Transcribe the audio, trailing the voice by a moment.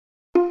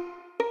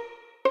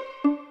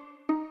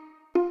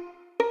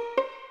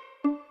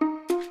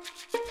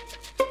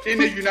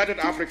in a united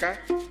Africa,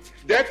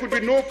 there could be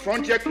no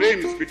frontier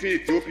claims between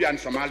Ethiopia and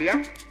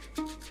Somalia,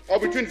 or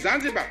between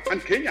Zanzibar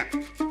and Kenya,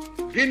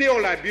 Guinea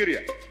or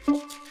Liberia.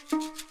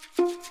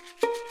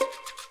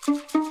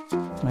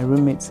 My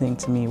roommate saying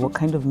to me, what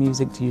kind of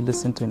music do you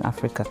listen to in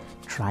Africa?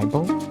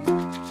 Tribal?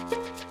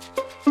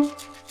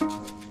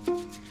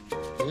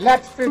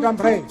 Let freedom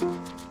reign.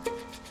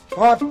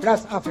 God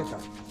bless Africa.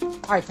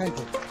 I thank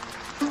you.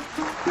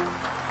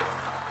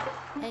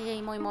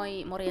 Hej, moi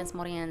moi,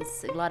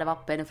 morjens, glada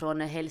vappen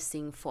från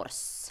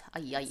Helsingfors.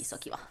 Aj, så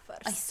kiva.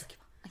 Aj, så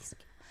kiva.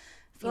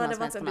 Glada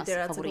vappen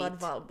betyder alltså glad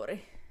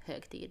valborg.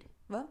 Högtid.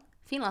 Va?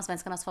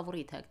 Finlandssvenskarnas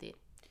favorithögtid.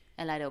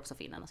 Eller är det också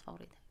finnarnas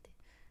favorithögtid?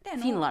 Det är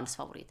Finlands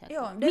favorithögtid.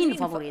 Ja, det är min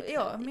favorithögtid.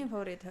 Ja, min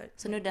favorithögtid.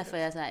 Så nu därför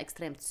är jag så här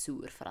extremt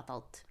sur för att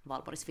allt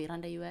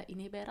valborgsfirande ju är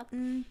inhiberat.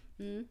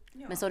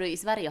 Ja. Men så du, i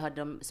Sverige hade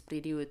de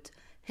spridit ut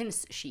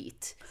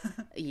hönsskit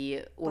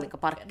i olika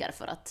parker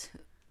för att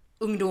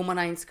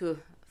ungdomarna inte skulle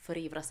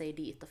förivra sig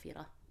dit och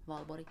fira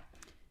valborg.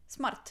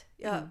 Smart.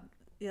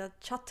 Jag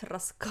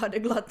chattraskade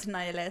glatt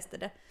när jag läste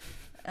det.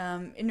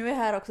 Nu är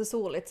här också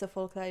soligt så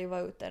folk har ju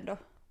varit ute ändå.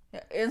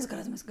 Jag önskar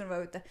att man skulle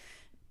vara ute.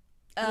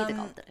 Lite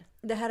kallt är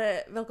det. Det här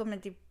är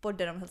välkommen till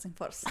podden om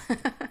Helsingfors.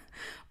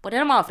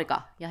 Podden om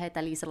Afrika. Jag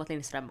heter Liselott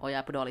Lindström och jag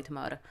är på dåligt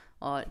humör.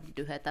 Och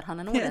du heter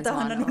Hanna Jag heter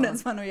Nordensvan. Hanna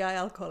Nordensvan och jag är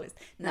alkoholist.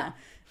 Nej,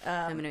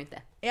 men nu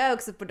inte. Jag är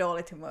också på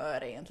dåligt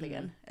humör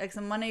egentligen.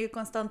 Liksom, man är ju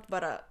konstant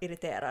bara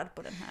irriterad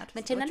på den här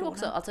Men känner du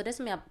också, alltså det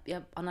som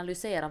jag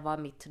analyserar vad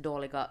mitt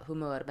dåliga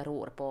humör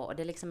beror på, och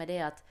det liksom är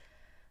det att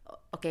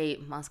okej,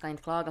 man ska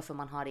inte klaga för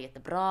man har det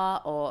jättebra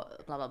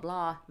och bla bla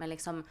bla, men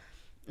liksom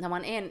när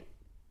man är en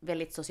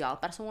väldigt social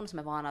person som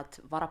är van att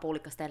vara på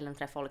olika ställen,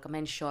 träffa olika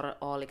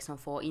människor och liksom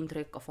få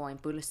intryck och få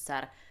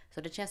impulser,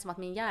 så det känns som att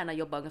min hjärna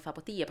jobbar ungefär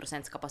på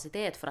 10%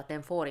 kapacitet för att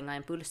den får inga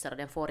impulser och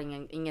den får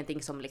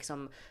ingenting som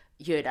liksom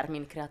göder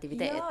min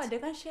kreativitet. Ja, det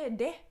kanske är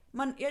det.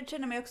 Jag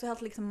känner mig också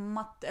helt liksom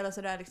matt eller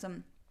sådär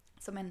liksom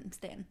som en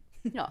sten.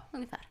 Ja,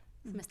 ungefär.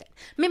 Som en sten.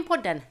 Men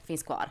podden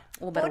finns kvar,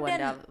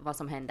 oberoende av vad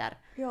som händer.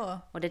 Ja.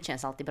 Och det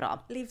känns alltid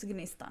bra.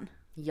 Livsgnistan.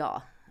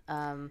 Ja.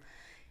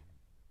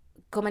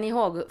 Kommer ni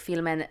ihåg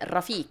filmen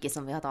Rafiki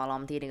som vi har talat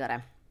om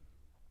tidigare?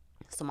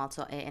 Som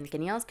alltså är en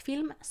kenyansk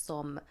film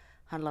som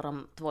handlar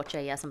om två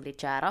tjejer som blir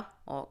kära.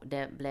 Och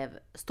det blev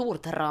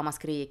stort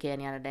ramaskri i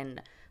Kenya när den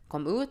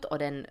kom ut och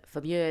den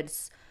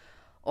förbjöds.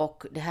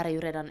 Och det här är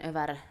ju redan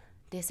över...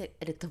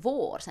 Är det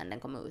 2 år sedan den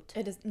kom ut?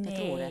 Är det, jag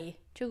tror det.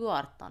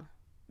 2018.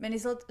 Men i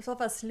så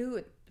fall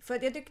slut. För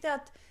att jag tyckte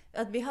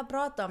att vi har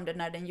pratat om det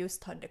när den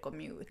just hade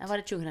kommit ut. Ja, var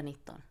det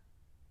 2019?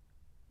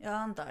 Jag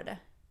antar det.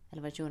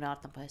 Eller var det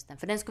 2018 på hösten?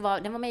 För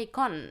den var med i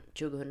Cannes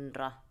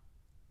 2018.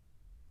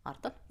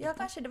 Ja,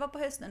 kanske det var på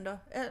hösten då.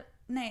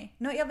 Nej,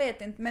 jag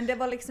vet inte. Men det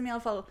var liksom i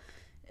alla fall...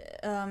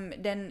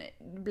 den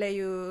blev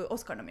ju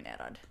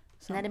Oscar-nominerad.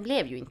 Nej, den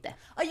blev ju inte.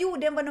 Jo,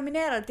 den var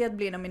nominerad till att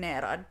bli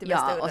nominerad till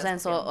bästa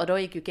utländska film. Och då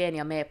gick ju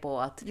Kenya med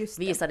på att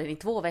visa den i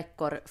 2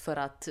 veckor för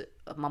att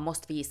man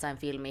måste visa en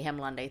film i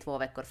hemlandet i 2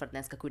 veckor för att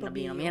den ska kunna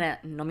bli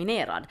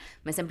nominerad.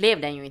 Men sen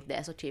blev den ju inte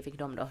det, så fick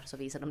de då, så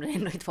visade de den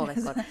ändå i 2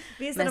 veckor.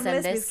 Visade de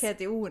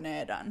lesbiskhet i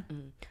onödan.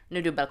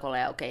 Nu dubbelkollar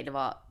jag, okej, det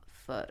var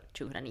för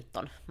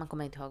 2019. Man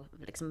kommer inte ihåg,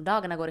 liksom,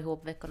 dagarna går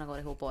ihop, veckorna går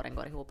ihop, åren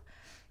går ihop.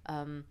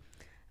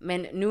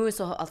 Men nu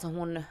så, alltså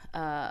hon...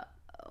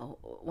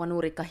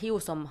 Wanurika Hiu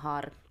som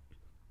har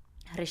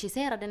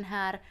regisserat den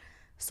här,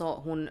 så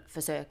hon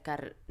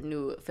försöker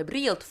nu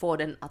febrilt få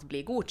den att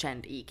bli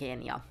godkänd i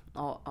Kenya,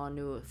 och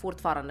nu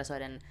fortfarande så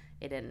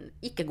är den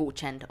icke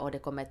godkänd, och det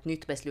kommer ett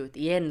nytt beslut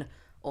igen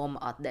om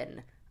att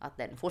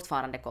den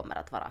fortfarande kommer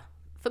att vara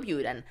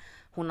förbjuden.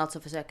 Hon alltså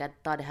försöker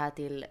ta det här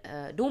till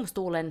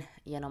domstolen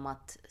genom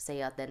att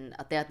säga att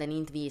den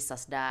inte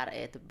visas där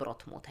är ett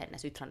brott mot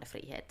hennes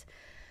yttrandefrihet.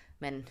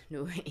 Men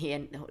nu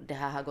det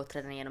här har gått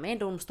redan igenom en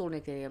domstol,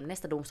 nu genom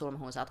nästa domstol,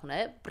 men hon sa att hon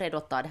är beredd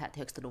att ta det här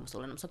till högsta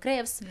domstolen om så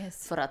krävs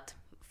för att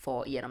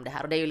få igenom det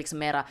här. Och det är ju liksom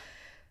mera,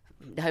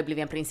 det har ju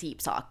blivit en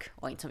principsak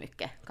och inte så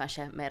mycket.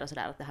 Kanske mer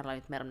sådär att det handlar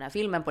inte mer om den här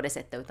filmen på det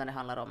sättet, utan det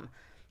handlar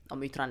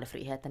om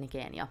yttrandefriheten i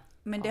Kenya.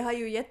 Men det har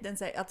ju gett den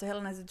sig, alltså hela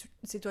den här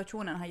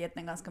situationen har gett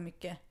den ganska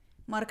mycket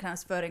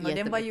marknadsföring. Och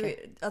den var ju,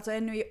 alltså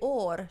ännu i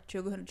år,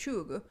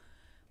 2020,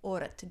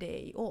 året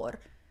det är i år,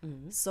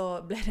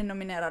 så blev den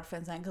nominerad för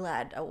en sån här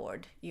GLAAD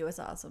Award i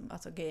USA, som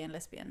alltså Gay and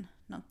Lesbian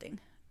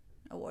någonting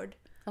Award.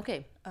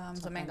 Okej.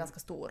 Som är en ganska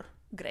stor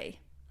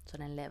grej. Så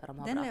den lever och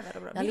mår bra.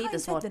 Jag har lite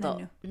svårt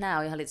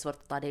jag har lite svårt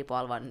att ta dig på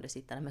allvar när du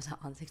sitter där med så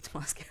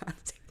ansiktsmask i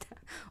ansiktet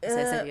och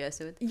ser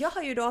seriös ut. Jag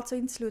har ju då alltså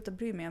inte slutat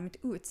bry mig om mitt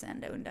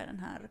utseende under den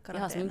här karantänen.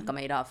 Jag har sminkat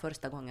mig idag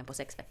första gången på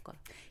 6 veckor.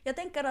 Jag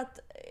tänker att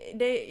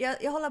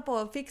jag håller på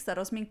och fixar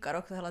och sminkar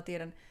också hela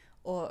tiden,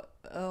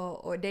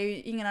 och det är ju,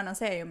 ingen annan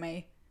ser ju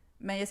mig.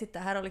 Men jag sitter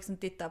här och liksom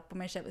tittar på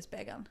mig själv i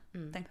spegeln.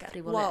 Tänker,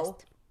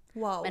 frivolöst.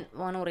 Wow. Men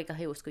vad Norika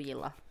Hiu skulle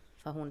gilla,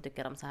 för hon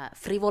tycker om så här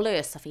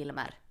frivolösa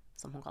filmer,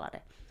 som hon kallar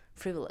det.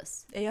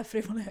 Frivolous. Är jag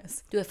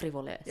frivolös? Du är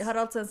frivolös. Jag har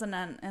alltså en sån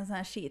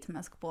här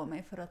skitmask på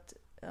mig för att...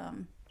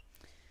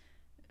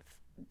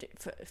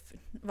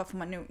 varför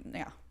man nu...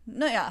 Ja.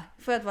 Nåja,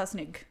 för att vara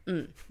snygg.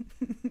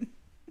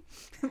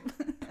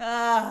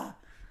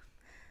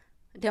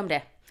 Det om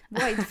det.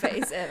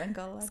 Whiteface även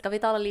kallad. Ska vi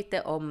tala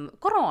lite om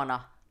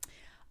corona?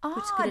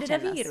 skulle Det där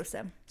kännas?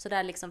 viruset. Så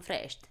där liksom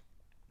fräscht.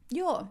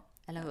 Jo.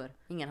 Eller hur?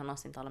 Ingen har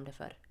någonsin talat om det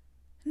förr.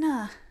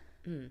 Nej.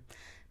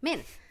 Men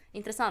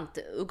intressant,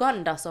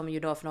 Uganda som ju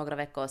då för några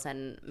veckor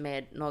sedan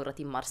med några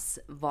timmars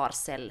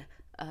varsel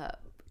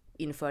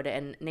införde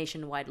en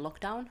nationwide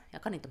lockdown.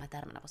 Jag kan inte de här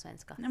termerna på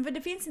svenska. Men för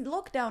det finns inte,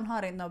 lockdown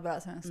har inte något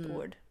bra svenskt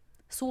ord.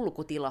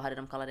 Sulkutila hade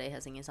de kallat det i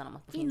Helsingin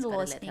Sanomat på finska.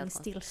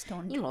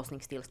 Inlåsningstillstånd.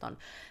 Inlåsningstillstånd.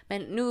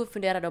 Men nu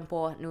funderar de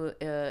på,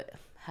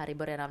 här i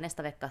början av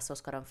nästa vecka så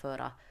ska de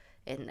föra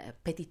en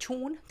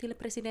petition till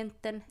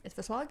presidenten. Ett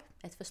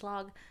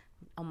förslag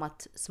om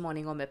att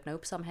småningom öppna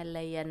upp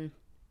samhället igen.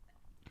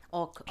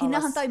 Och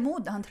hinner han ta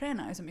emot det? Han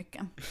tränar ju så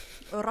mycket.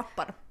 Och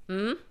rappar.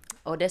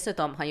 Och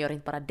dessutom, han gör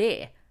inte bara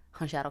det.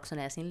 Han skär också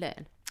ner sin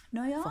lön.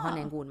 Nåja. För han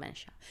är en god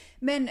människa.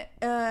 Men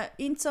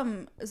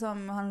inte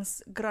som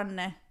hans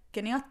granne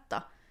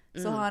Kenyatta.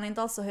 Så har han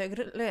inte alls så hög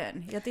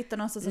lön. Jag tittar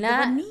någonstans att det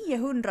var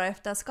 900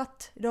 efter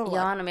skatt dollar.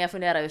 Ja, men jag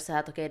funderar just så här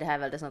att okej, det här är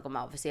väl det som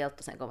kommer officiellt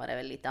och sen kommer det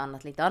väl lite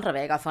andra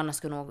vägar. För annars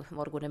skulle nog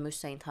vår gode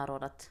Musse inte ha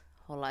råd att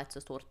hålla ett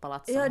så stort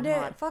palats som han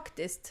har.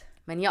 Faktiskt.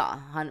 Men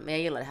ja, jag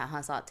gillar det här.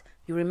 Han sa att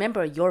you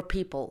remember your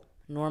people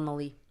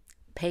normally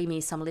pay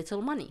me some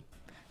little money.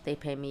 They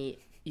pay me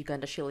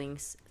Uganda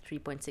shillings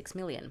 3.6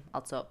 million,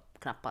 alltså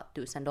knappt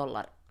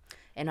 $1,000.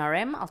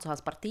 NRM, alltså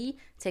hans parti,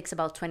 takes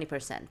about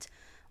 20%.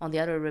 On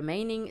the other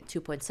remaining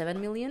 2.7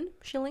 million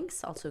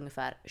shillings, alltså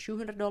ungefär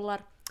 $700,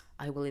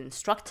 I will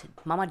instruct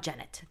Mama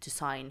Janet to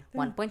sign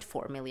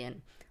 1.4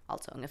 million,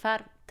 alltså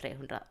ungefär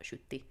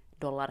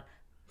 $370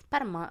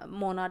 per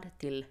månad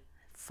till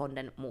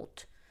fonden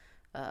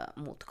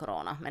mot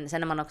corona. Men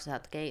sen är man också så här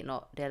att okej,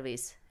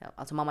 delvis,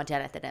 alltså Mama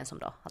Janet är den som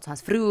då, alltså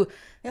hans fru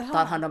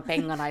tar hand om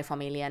pengarna i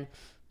familjen.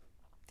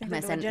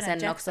 Men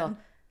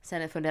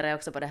sen funderar jag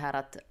också på det här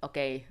att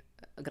okej,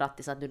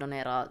 grattis att du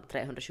donerar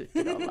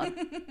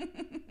 $370.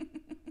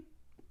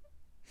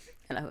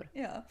 Eller hur?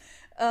 Ja.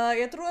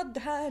 Jag tror att det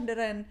här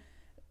hände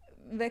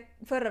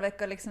förra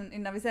veckan liksom,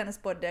 innan vi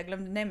senast poddade, jag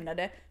glömde nämna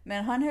det,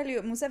 men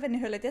Museveni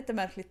höll ett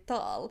jättemärkligt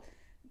tal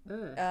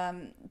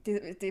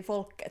till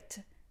folket.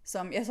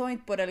 Jag såg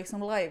inte på det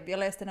liksom live, jag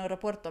läste en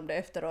rapport om det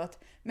efteråt,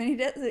 men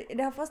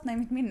det har fastnat i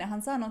mitt minne.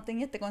 Han sa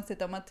någonting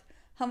jättekonstigt om att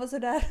han var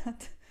sådär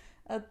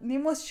att ni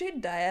måste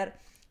skydda er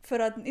för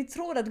att ni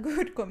tror att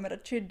Gud kommer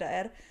att skydda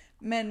er,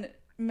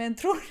 men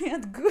tror ni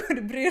att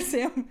Gud bryr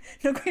sig om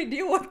några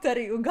idioter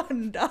i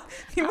Uganda?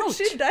 Ni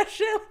måste skydda er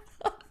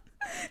själva.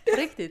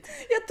 Riktigt?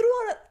 Jag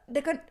tror att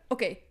det kan...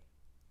 Okej.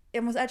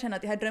 Jag måste erkänna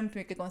att jag har drömt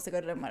mycket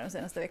konstiga drömmar de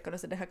senaste veckorna,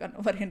 så det här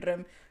kan vara en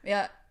dröm. Men jag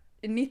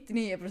är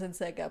 99%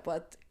 säker på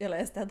att jag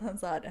läste att han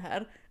sa det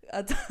här.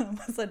 Att han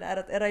var sådär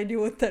att era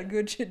idioter,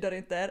 Gud skyddar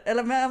inte er.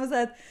 Eller men han var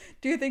såhär att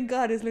do you think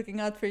God is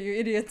looking out for you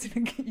idiots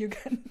in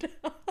Uganda?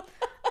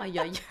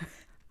 Aj.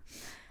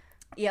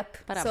 Japp,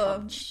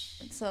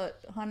 så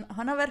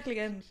han har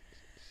verkligen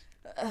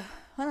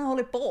han har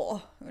hållit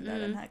på under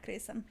den här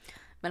krisen.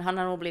 Men han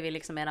har nog blivit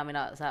liksom en av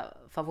mina så här,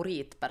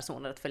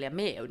 favoritpersoner att följa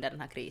med under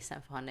den här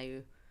krisen, för han är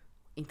ju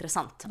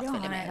intressant att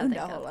följa med helt enkelt.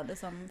 Ja, han är underhållande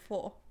som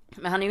få.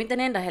 Men han är ju inte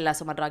den enda heller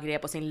som har dragit ner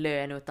på sin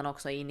lön, utan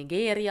också i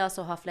Nigeria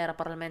så har flera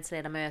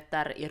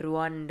parlamentsledamöter, i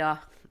Rwanda,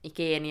 i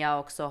Kenya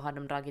också har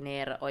de dragit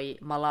ner, och i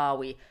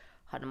Malawi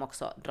har de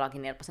också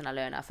dragit ner på sina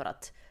löner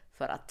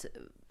för att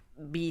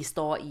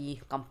bistå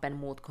i kampen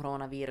mot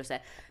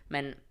coronaviruset.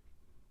 Men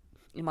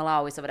i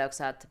Malawi så var det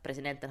också att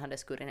presidenten hade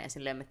skurit ner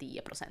sin lön med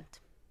 10%.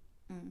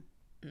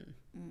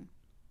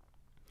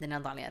 Den är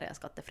antagligen redan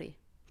skattefri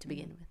to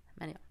begin with.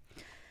 Men ja.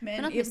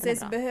 Men i och för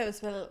sig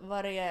behövs väl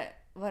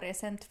varje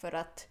cent för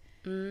att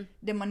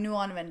det man nu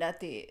använder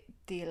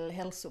till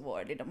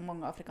hälsovård i de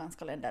många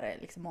afrikanska länder är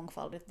liksom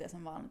mångfaldigt det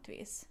som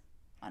vanligtvis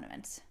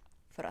används.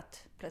 För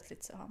att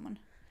plötsligt så har man...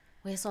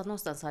 Och jag sa att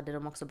någonstans hade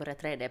de också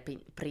börjat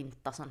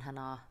 3D-printa sådana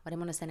här... Var det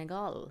månne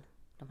Senegal?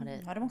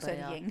 Har de också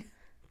ett gäng?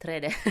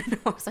 3D, de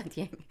har också ett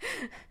gäng.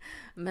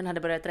 Men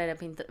hade börjat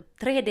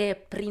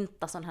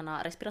 3D-printa sådana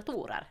här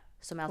respiratorer.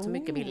 Som är alltså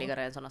mycket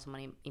billigare än sådana som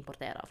man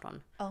importerar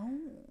från.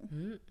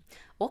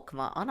 Och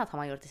vad annat har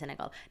man gjort i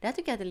Senegal? Det här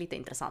tycker jag är lite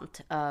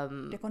intressant. Det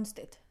är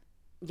konstigt.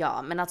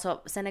 Ja, men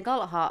alltså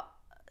Senegal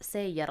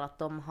säger att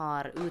de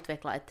har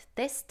utvecklat ett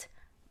test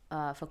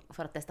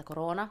för att testa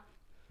corona.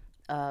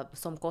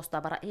 Som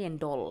kostar bara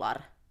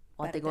 $1.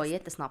 Och att det går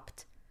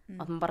jättesnabbt.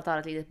 Att man bara tar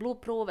ett litet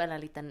blodprov eller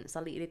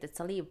ett litet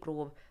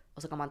salivprov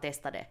och så kan man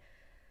testa det.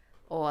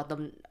 Och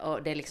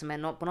det är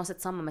liksom på något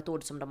sätt samma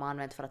metod som de har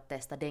använt för att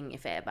testa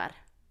denguefeber.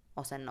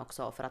 Och sen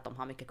också för att de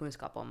har mycket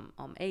kunskap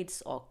om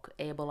AIDS och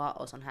ebola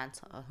och sånt här,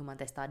 hur man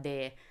testar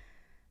det.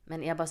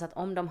 Men jag bara så att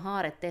om de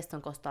har ett test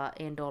som kostar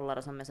 $1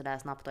 och som är sådär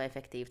snabbt och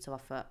effektivt, så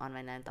varför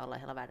använder inte alla i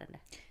hela världen det?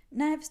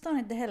 Nej, jag förstår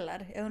inte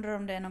heller. Jag undrar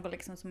om det är något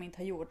liksom som inte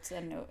har gjorts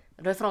ännu.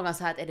 Då är frågan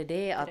så här, är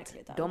det att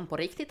de på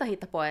riktigt har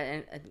hittat på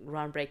ett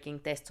groundbreaking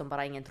test som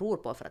bara ingen tror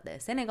på för att det är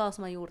Senegal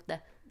som har gjort det?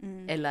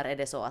 Eller är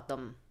det så att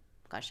de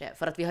kanske...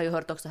 För att vi har ju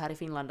hört också här i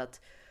Finland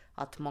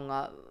att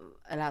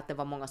det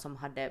var många som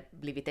hade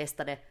blivit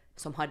testade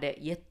som hade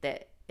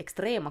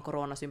extrema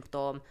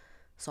coronasymptom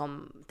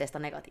som testar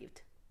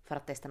negativt för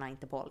att testerna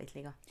inte är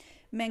pålitliga.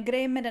 Men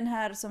grejen med den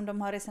här som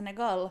de har i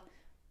Senegal,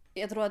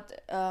 jag tror att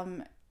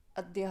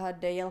de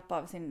hade hjälp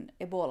av sin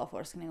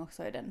ebola-forskning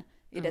också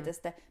i det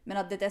testet. Men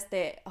att det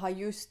testet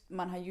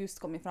man har just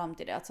kommit fram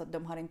till det, alltså att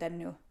de har inte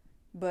ännu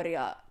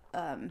börjat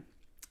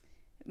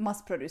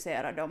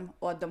massproducera dem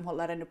och att de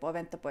håller ännu på att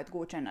vänta på ett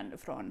godkännande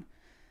från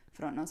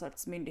någon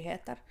sorts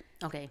myndigheter.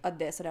 Okej. Att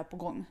det är sådär på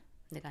gång.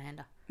 Det kan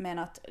hända. Men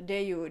att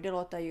det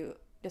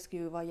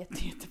skulle ju vara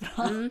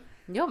jättebra.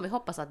 Ja, vi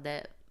hoppas att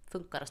det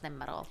funkar och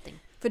stämmer och allting.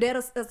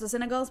 För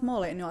Senegals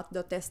mål är nu att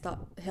då testa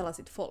hela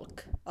sitt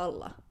folk,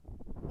 alla.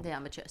 Det är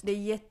ambitiöst. Det är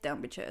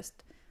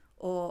jätteambitiöst.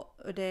 Och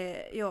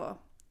det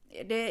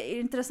är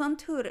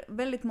intressant hur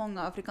väldigt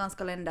många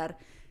afrikanska länder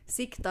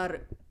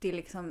siktar till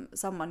liksom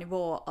samma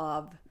nivå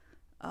av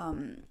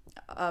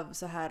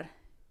så här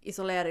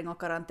isolering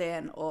och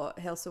karantän och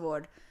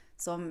hälsovård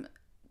som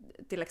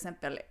till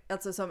exempel,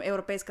 alltså som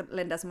europeiska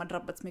länder som har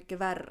drabbats mycket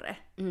värre.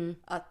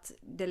 Att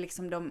det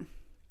liksom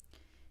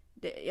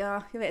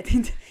jag vet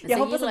inte. Jag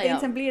hoppas att det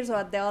inte blir så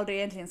att det aldrig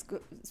egentligen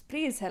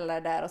sprids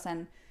heller där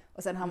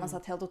och sen har man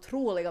satt helt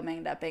otroliga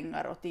mängder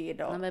pengar och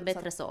tid. Och, men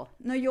bättre så.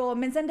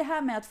 Men sen det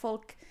här med att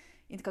folk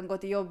inte kan gå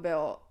till jobbet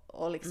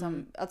och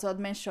liksom, alltså att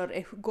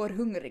människor går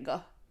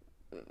hungriga.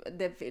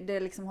 Det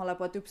liksom håller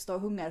på att uppstå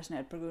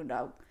hungersnöd på grund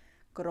av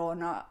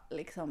corona,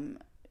 liksom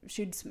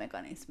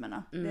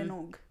skyddsmekanismerna. Det är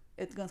nog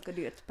ett ganska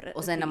dyrt pris.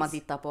 Och sen när man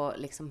tittar på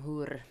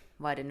liksom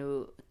vad är det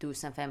nu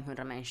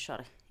 1500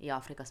 människor i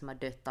Afrika som har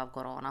dött av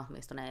corona,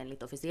 åtminstone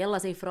enligt officiella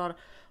siffror,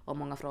 och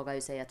många frågar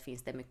ju sig att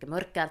finns det mycket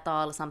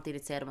mörkertal,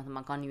 samtidigt säger de att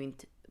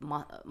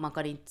man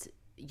kan inte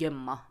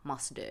gömma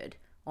massdöd.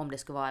 Om det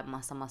skulle vara en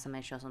massa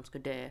människor som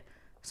skulle dö,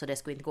 så det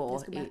skulle inte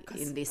gå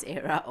in this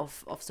era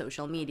of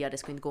social media, det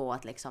skulle inte gå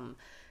att liksom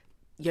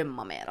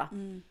gömma mera.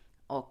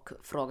 Och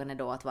frågan är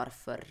då att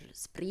varför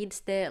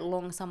sprids det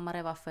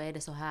långsammare, varför är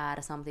det så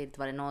här? Samtidigt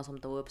var det någon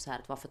som tog upp så här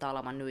att varför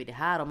talar man nu i det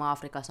här om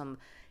Afrika som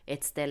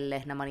ett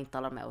ställe när man inte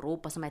talar om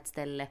Europa som ett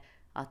ställe?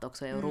 Att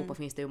också i Europa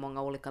finns det ju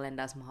många olika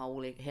länder som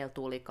har helt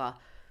olika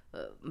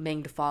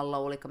mängd fall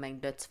och olika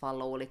mängd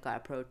dödsfall och olika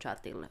approachar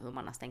till hur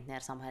man har stängt ner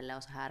samhället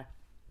och så här.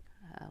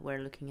 We're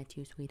looking at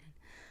you, Sweden.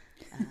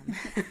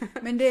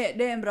 Men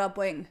det är en bra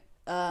poäng.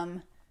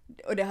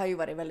 Och det har ju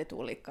varit väldigt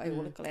olika i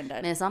olika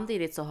länder. Men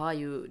samtidigt så har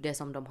ju det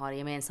som de har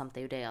gemensamt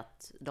är ju det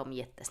att de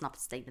jättesnabbt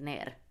stängde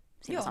ner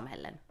sina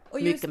samhällen. Och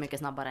mycket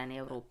snabbare än i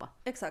Europa.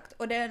 Exakt.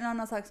 Och det är en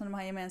annan sak som de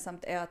har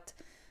gemensamt är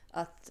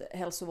att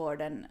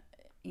hälsovården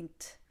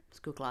inte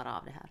skulle klara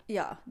av det här.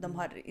 Ja, de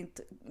har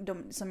inte,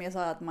 som jag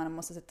sa att man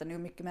måste sätta nu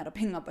mycket mer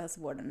pengar på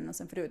hälsovården än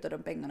sen förut, och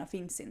de pengarna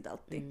finns inte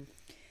alltid.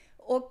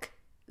 Och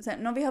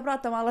sen, vi har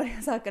pratat om alla de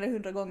här sakerna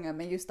 100 gånger,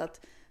 men just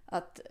att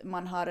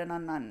man har en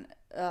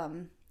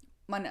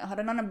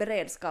annan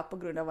beredskap på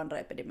grund av andra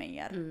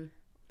epidemier.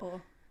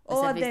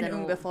 Och att det är en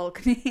ung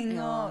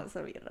befolkning och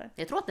så vidare.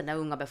 Jag tror att den där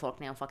unga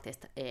befolkningen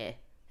faktiskt är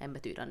en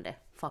betydande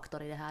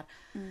faktor i det här.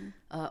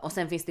 Och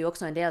sen finns det ju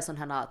också en del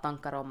sådana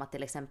tankar om att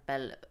till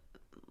exempel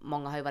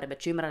många har ju varit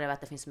bekymrade över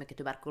att det finns så mycket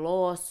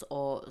tuberkulos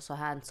och så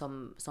här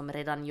som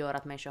redan gör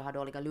att människor har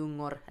dåliga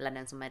lungor, eller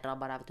den som är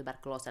drabbad av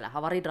tuberkulos eller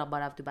har varit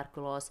drabbad av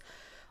tuberkulos.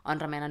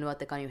 Andra menar nu att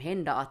det kan ju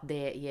hända att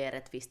det ger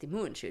ett visst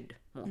immunskydd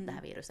mot det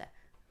här viruset.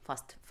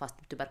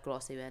 Fast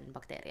tuberkulos är ju en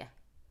bakterie.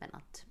 Men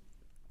att...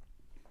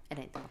 Är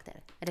det inte en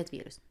bakterie? Är det ett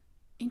virus?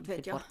 Inte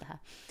vet jag. Det här.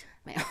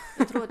 Men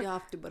jag tror att jag har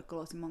haft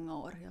tuberkulos i många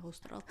år. Jag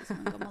hostar alltid som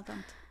en gammal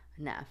tant.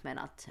 Nej, men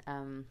att...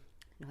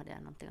 nu hade jag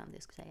någonting annat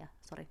jag skulle säga.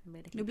 Sorry.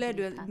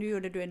 Nu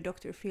gjorde du en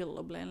Dr. Phil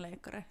och blev en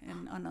läkare.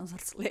 En annan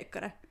sorts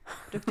läkare.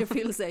 Dr.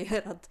 Phil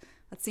säger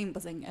att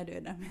simbassäng är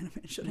döda mer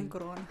människor än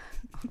corona.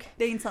 Okay.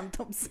 Det är inte sant,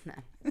 Toms.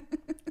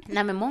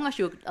 Nej, men många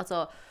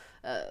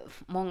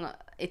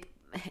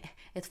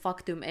ett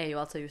faktum är ju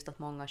alltså just att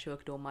många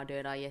sjukdomar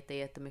dödar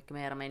jättemycket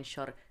mer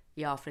människor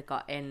i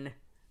Afrika än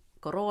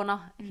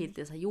corona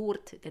hittills har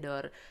gjort. Det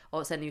dör.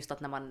 Och sen just att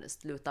när man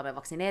slutar med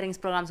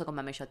vaccineringsprogram så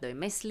kommer människor att dö i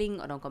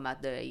mässling och de kommer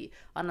att dö i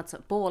annat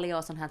polio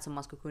och sånt här som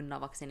man skulle kunna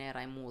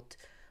vaccinera emot.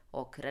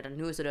 Och redan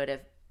nu så dör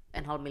det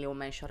 500 000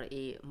 människor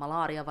i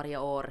malaria varje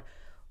år.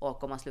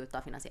 Och om man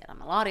slutar finansiera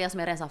malaria, som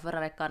jag redan sa förra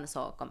veckan,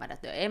 så kommer det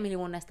att dö 1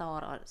 miljon nästa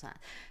år. Och så här.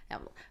 Ja.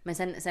 Men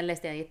sen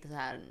läste jag en jätte så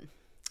här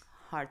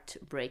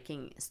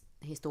heartbreaking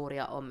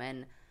historia om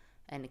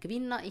en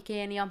kvinna i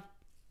Kenya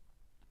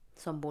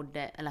som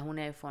hon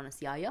är från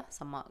Siaya,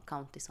 samma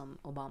county som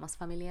Obamas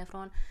familj är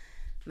från.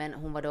 Men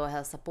hon var då och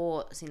hälsade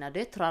på sina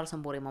döttrar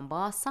som bor i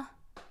Mombasa.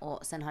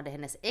 Och sen hade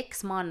hennes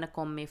ex-man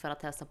kommit för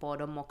att hälsa på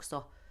dem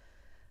också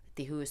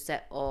till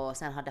huset. Och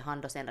sen hade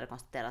han då senare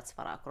konstaterats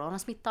vara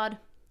coronasmittad.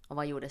 Och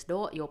vad gjordes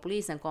då? Jo,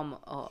 polisen kom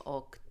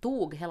och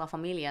tog hela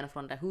familjen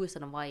från det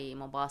huset de var i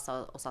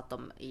Mombasa och satt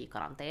dem i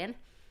karantän.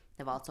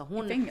 Det var alltså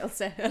hon,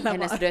 fängelse,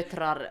 hennes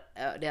döttrar,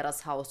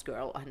 deras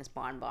housegirl och hennes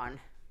barnbarn.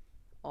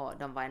 Och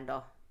de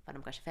var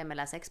kanske 5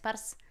 eller 6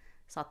 pers,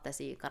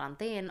 sattes i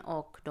karantän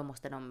och då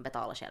måste de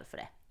betala själv för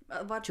det.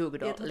 20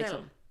 då,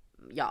 liksom.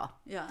 Ja.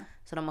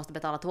 Så de måste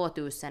betala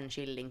 2000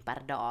 shilling per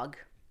dag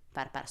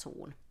per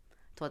person.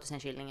 2000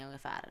 shilling är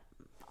ungefär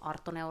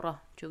 18 euro,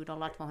 20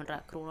 dollar, 200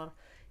 kronor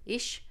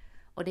ish.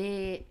 Och det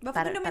är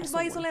varför kunde de inte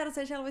bara isolera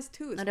sig själva i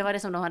sitt hus? No, det var det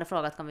som de hade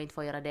frågat, kan vi inte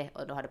få göra det?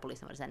 Och då hade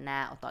polisen varit såhär,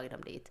 nej, och tagit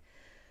dem dit.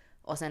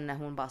 Och sen när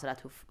hon bara sådär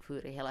att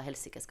hur i hela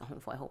Helsike ska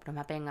hon få ihop de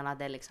här pengarna,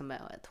 det är liksom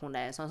att hon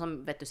är sån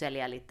som vet du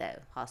säljer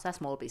lite, har såhär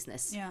small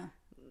business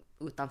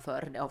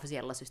utanför det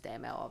officiella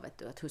systemet och vet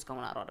du att hur ska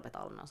hon ha råd att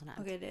betala och sånt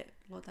här. Okej, det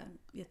låter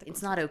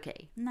jättekonstigt. It's not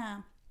okay.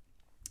 Nej.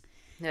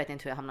 Nu vet jag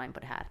inte hur jag hamnade in på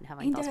det här. Det här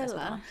var Inte alls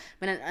heller.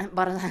 bäst. Men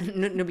bara så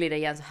här, nu blir det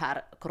igen så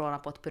här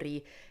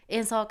coronapotpurri.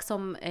 En sak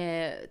som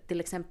till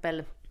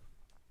exempel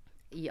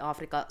i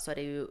Afrika så är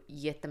det ju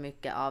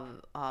jättemycket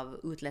av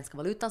utländska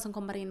valutan som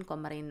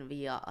kommer in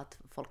via att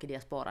folk i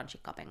diasporan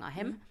skickar pengar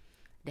hem.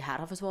 Det här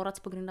har försvårats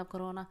på grund av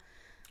corona.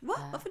 Va?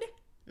 Varför det?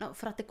 No,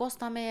 för att det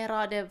kostar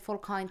mera,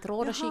 folk har inte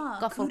råd att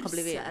skicka. Folk har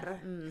blivit...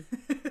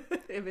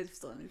 Jag vet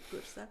förstå nu,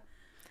 kurser.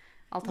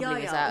 Allt har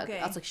blivit så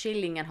här, alltså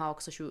shillingen har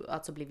också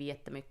alltså blivit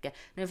jättemycket.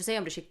 Nu får se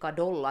om du skickar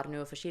dollar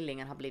nu, för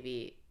shillingen har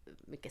blivit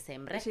mycket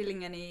sämre.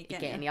 Shillingen i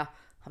Kenya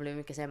har blivit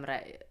mycket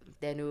sämre.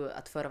 Det är nu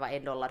att förr var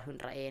 $1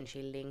 101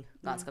 shilling,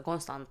 ganska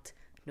konstant.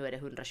 Nu är det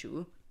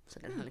 107. Så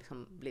den har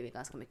liksom blivit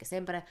ganska mycket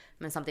sämre.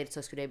 Men samtidigt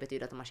så skulle det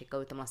betyda att om man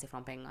skickar utomlands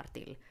ifrån pengar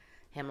till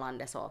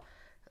hemlandet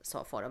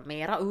så får de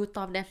mera ut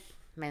av det.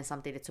 Men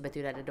samtidigt så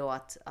betyder det då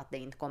att det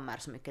inte kommer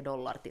så mycket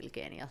dollar till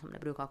Kenya som det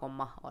brukar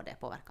komma, och det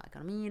påverkar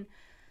ekonomin.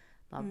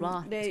 Bla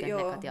bla. Det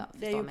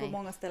är ju på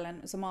många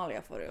ställen.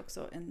 Somalia får ju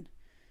också en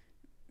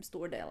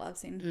stor del av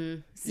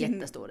sin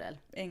jättestor del.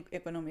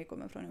 Ekonomi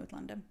kommer från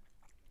utlandet.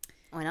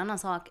 Och en annan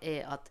sak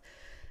är att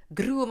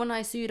gruvorna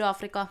i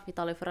Sydafrika, vi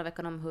talade förra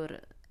veckan om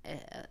hur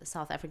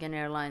South African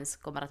Airlines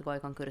kommer att gå i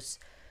konkurs.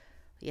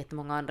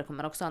 Jättemånga andra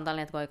kommer också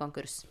antagligen att gå i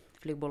konkurs,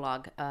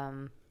 flygbolag.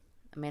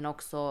 Men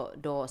också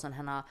då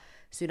sådana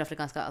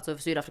sydafrikanska, alltså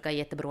Sydafrika är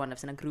jätteberoende av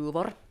sina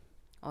gruvor.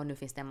 Och nu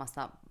finns det en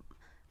massa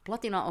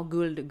platina- och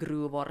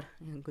guldgruvor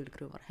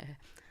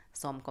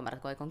som kommer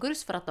att gå i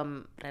konkurs för att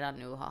de redan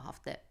nu har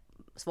haft det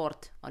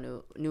svårt. Och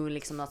nu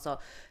liksom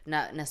alltså,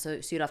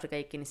 när Sydafrika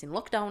gick in i sin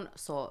lockdown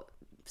så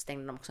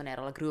stängde de också ner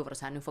alla gruvor och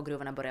så här, nu får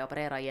gruvorna börja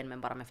operera igen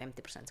men bara med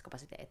 50%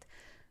 kapacitet.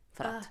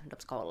 För att de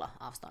ska hålla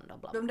avstånd och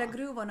bla bla. De där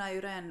gruvorna är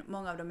ju redan,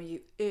 många av dem är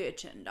ju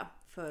ökända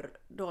för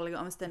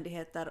dåliga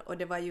omständigheter, och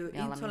det var ju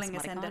inte så länge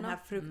sedan den här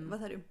vad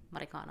sa du?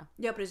 Marikana.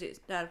 Ja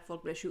precis, där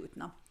folk blev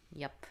skjutna.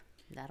 Japp.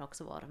 Där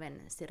också vår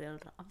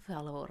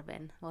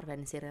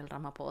vän Cyril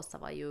Ramaphosa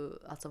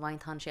var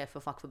inte han chef för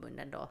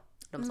fackförbunden då,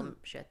 de som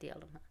sköt ihjäl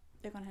de här.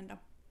 Det kan hända.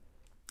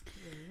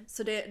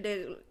 Så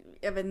det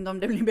jag vet inte om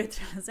det blir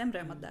bättre eller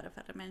sämre om att där är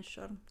färre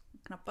människor.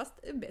 Knappast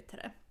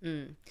bättre.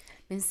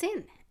 Men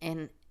sen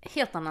en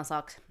helt annan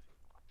sak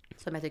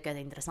som jag tycker är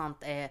intressant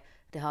är,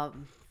 det har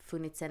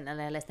funnits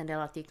eller jag läst en del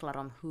artiklar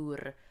om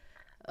hur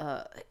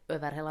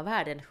över hela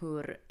världen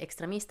hur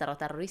extremister och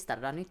terrorister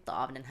drar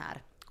nytta av den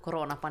här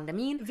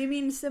coronapandemin. Vi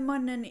minns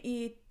mannen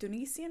i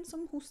Tunisien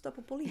som hostar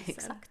på poliser.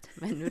 Exakt,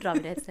 men nu drar vi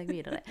det ett steg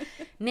vidare.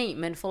 Nej,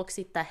 men folk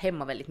sitter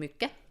hemma väldigt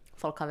mycket.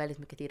 Folk har väldigt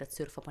mycket tid att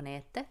surfa på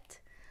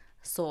nätet.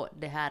 Så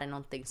det här är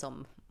någonting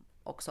som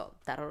också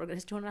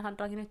terrororganisationer har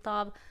dragit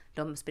nytta av.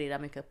 De sprider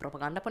mycket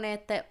propaganda på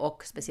nätet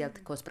och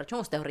speciellt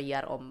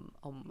konspirationsteorier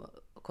om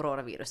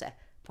coronaviruset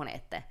på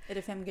nätet. Är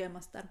det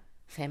 5G-master?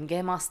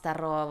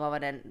 5G-master och vad var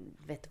den,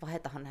 vad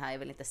heter han här, jag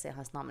vill inte säga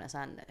hans namn, en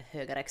sån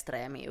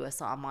högerextrem i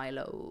USA,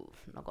 Milo,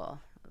 något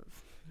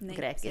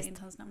grekiskt. Nej,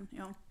 inte hans namn,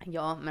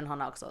 Ja, men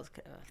han har också,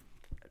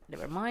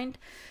 never mind.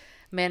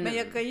 Men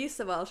jag kan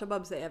gissa vad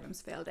Al-Shabaab säger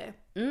vems fel det är.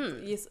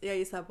 Jag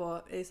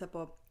gissar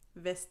på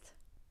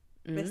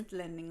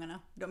västlänningarna,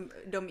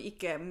 de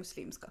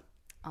icke-muslimska.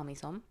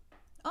 Amisom.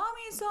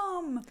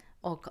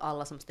 Och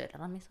alla som stöder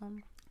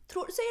Amisom.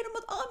 Säger de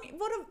att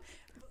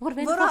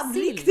våra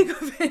viktiga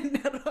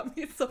vänner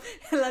Amisom,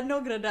 eller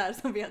några där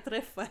som vi har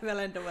träffat är väl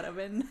ändå våra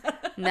vänner?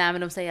 Nej,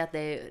 men de säger att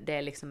det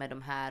är liksom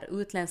de här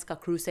utländska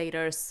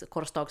crusaders,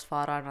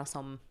 korstågsfararna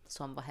som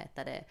vad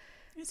heter det,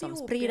 som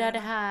sprider det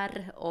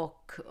här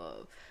och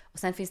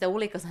sen finns det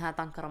olika så här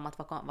tankar om att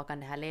vad kan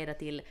det här leda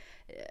till.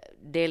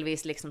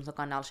 Delvis liksom så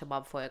kan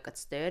Al-Shabaab få ökat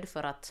stöd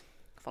för att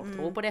folk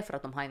tror på det, för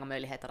att de har inga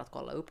möjligheter att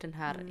kolla upp den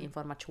här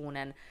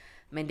informationen.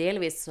 Men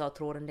delvis så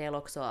tror en del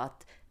också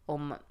att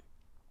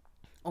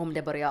om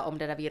det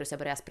där viruset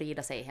börjar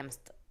sprida sig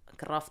hemskt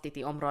kraftigt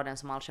i områden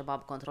som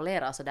Al-Shabaab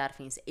kontrollerar, så där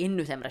finns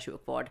ännu sämre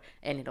sjukvård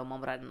än i de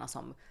områdena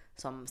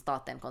som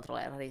staten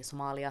kontrollerar i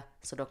Somalia,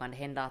 så då kan det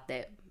hända att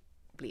det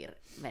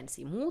vänds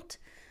emot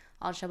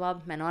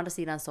Al-Shabaab. Men å andra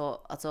sidan så,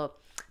 alltså,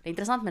 det är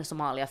intressant med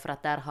Somalia för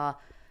att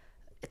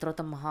jag tror att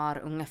de har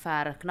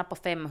ungefär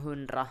knappt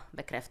 500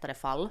 bekräftade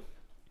fall,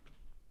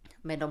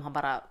 men de har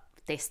bara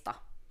testat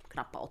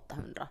knappt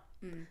 800.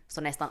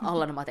 Så nästan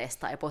alla de har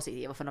testat är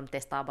positiva, för de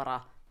testar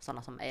bara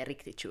sådana som är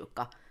riktigt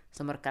sjuka.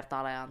 Så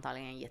mörkertalet är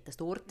antagligen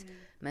jättestort.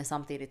 Men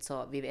samtidigt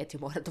så, vi vet ju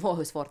båda två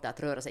hur svårt det är att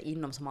röra sig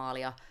inom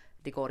Somalia.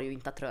 Det går ju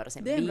inte att röra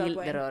sig med bil,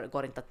 det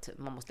går inte att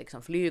man måste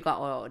liksom flyga,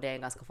 och det är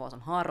ganska få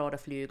som har råd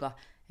att flyga,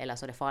 eller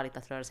så är det farligt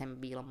att röra sig med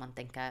bil om man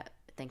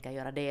tänker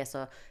göra det,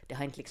 så det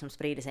har inte liksom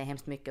spridit sig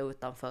hemskt mycket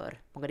utanför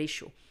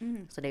Mogadishu.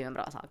 Så det är ju en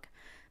bra sak.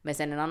 Men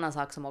sen en annan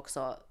sak som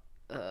också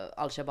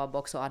Al-Shabaab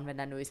också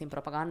använder nu i sin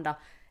propaganda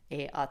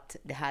är att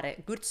det här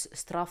är Guds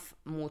straff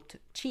mot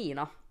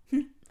Kina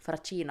för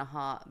att Kina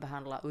har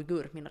behandlat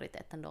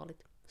uigur-minoriteten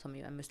dåligt, som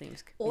ju är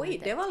muslimsk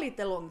minoritet. Det var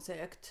lite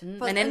långsökt.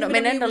 Men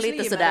ändå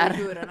lite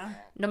sådär.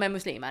 De är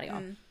muslimer,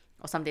 ja.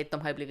 Och samtidigt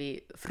de har ju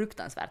blivit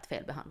fruktansvärt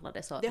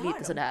felbehandlade, så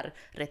lite sådär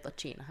rätt åt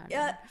Kina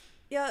här.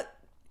 Ja,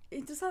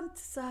 intressant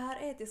så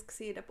här etisk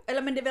sida.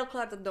 Men det är väl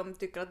klart att de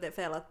tycker att det är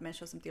fel att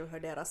människor som tillhör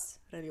deras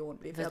religion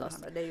blir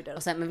felbehandlade. Det är ju deras.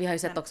 Och sen, men vi har ju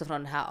sett också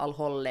från det här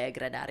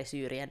Al-Hol-lägret där i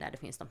Syrien där det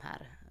finns de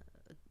här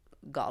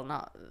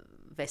galna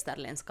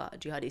västerländska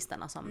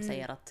jihadisterna som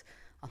säger att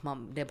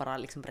det är bara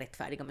liksom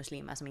rättfärdiga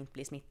muslimer som inte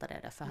blir smittade,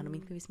 därför har de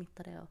inte blivit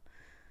smittade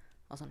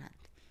och sånt här.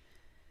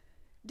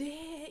 Det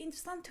är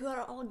intressant hur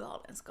all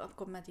galenskap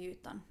kommer till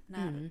ytan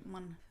när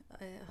man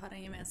har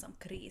en gemensam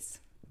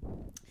kris.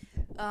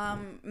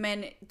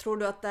 Men tror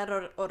du att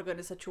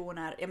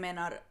terrororganisationer, jag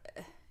menar,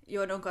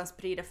 de kan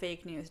sprida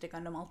fake news, det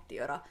kan de alltid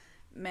göra,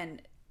 men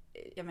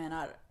jag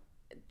menar,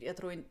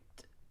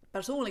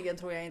 personligen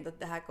tror jag inte att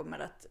det här kommer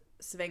att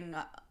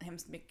svänga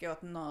hemskt mycket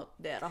åt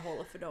någotdera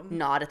håll för dem.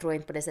 Nej, det tror jag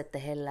inte på det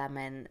sättet heller,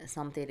 men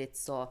samtidigt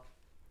så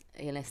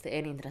jag läste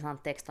en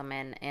intressant text om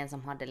en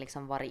som hade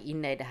liksom varit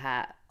inne i det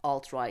här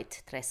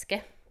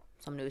alt-right-träsket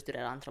som nu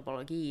studerar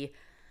antropologi,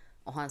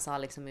 och han sa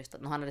liksom just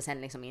att han hade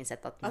sen liksom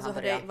insett att alltså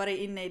hade varit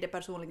inne i det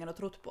personligen och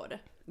trott på det.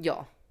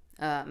 Ja,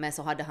 men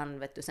så hade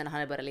han, sen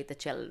han började lite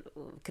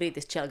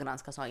kritiskt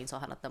källgranska, så insåg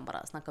han att de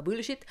bara snackar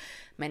bullshit,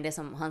 men det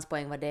som hans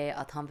poäng var det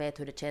att han vet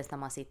hur det känns när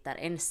man sitter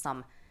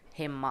ensam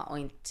hemma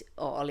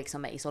och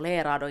liksom är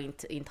isolerad och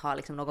inte har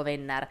liksom några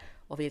vänner,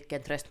 och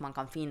vilken tröst man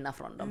kan finna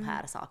från de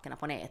här sakerna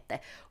på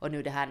nätet. Och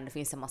nu det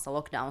finns en massa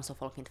lockdowns och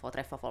folk inte får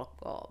träffa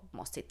folk och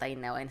måste sitta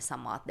inne och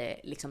ensamma, att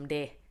det liksom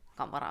det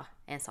kan vara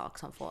en sak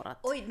som får att...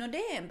 Oj,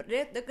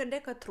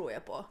 det kan tror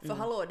jag på. För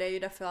hallå, det är ju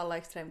därför alla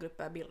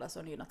extremgrupper bildas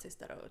och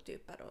nynazister och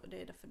typer, och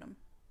det är därför de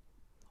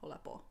håller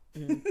på.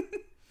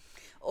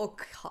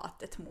 Och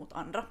hatet mot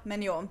andra.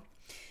 Men jo.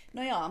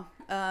 Nåja,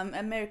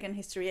 American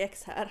History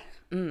X här.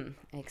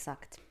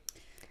 Exakt.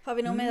 Har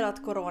vi nog mer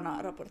att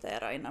corona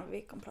rapportera innan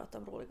vi kan prata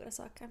om roligare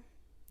saker?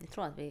 Jag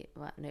tror att vi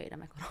var nöjda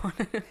med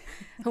corona.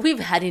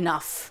 We've had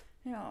enough.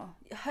 Ja,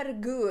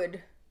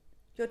 herregud.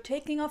 You're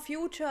taking our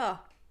future.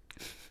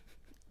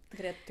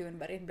 Greta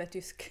Thunberg blev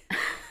tysk.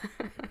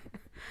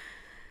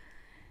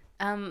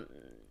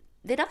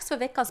 Det är dags för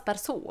veckans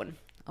person.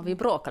 Och vi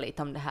bråkar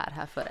lite om det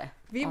här före.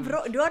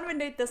 Du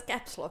använde inte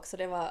caps lock, så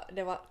det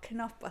var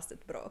knappast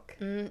ett bråk.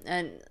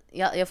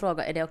 Jag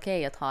frågade, är det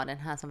okej att ha den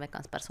här som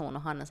veckans person?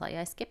 Och Hanna sa,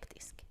 jag är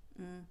skeptisk.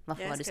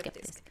 Varför var du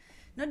skeptisk?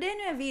 Det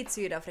är nu en vit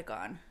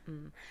sydafrikan.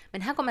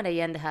 Men här kommer det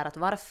igen det här att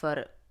vad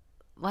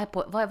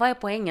är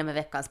poängen med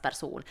veckans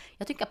person?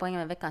 Jag tycker poängen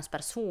med veckans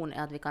person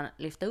är att vi kan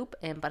lyfta upp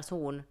en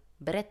person,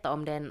 berätta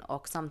om den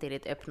och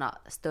samtidigt öppna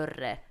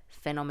större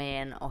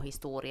fenomen och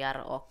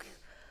historier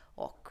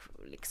och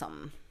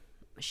liksom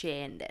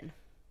skeenden.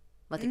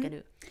 Vad tycker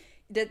du?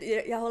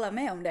 Jag håller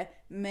med om det,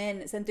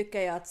 men sen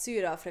tycker jag att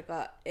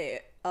Sydafrika är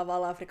av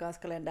alla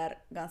afrikanska länder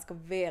ganska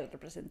väl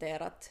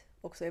representerat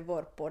också i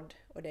vår podd,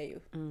 och det är ju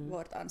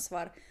vårt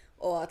ansvar.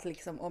 Och att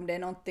liksom, om det är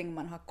någonting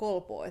man har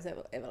koll på så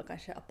är väl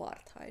kanske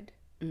apartheid.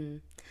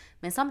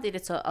 Men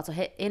samtidigt så, alltså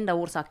enda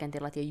orsaken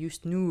till att jag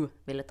just nu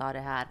ville ta det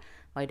här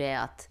var ju det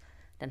att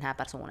den här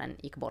personen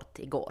gick bort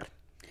igår.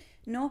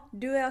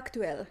 Du är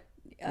aktuell.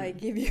 I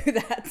give you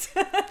that.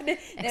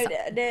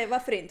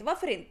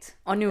 Varför inte?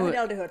 Och nu, jag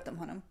hade aldrig hört om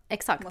honom.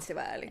 Exakt. Måste jag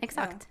vara ärlig.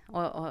 Exakt.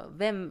 Ja.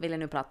 Och vem vill jag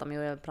nu prata om?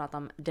 Jag pratar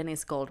om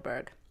Dennis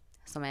Goldberg,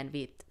 som är en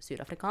vit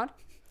sydafrikan.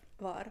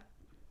 Var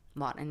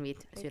en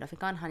vit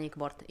sydafrikan. Han gick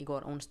bort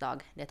igår onsdag.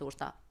 Det är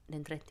torsdag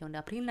den 30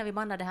 april när vi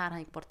bandade det här. Han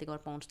gick bort igår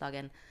på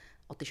onsdagen,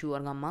 87 år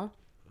gammal.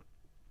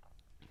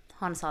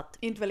 Han satt...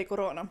 Inte väl i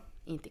corona?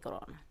 Inte i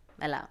corona.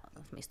 Eller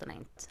åtminstone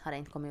hade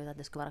inte kommit ut att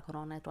det skulle vara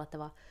corona. Jag tror att det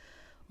var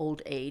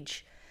old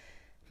age.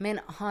 Men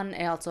han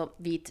är alltså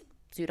vit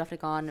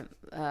sydafrikan,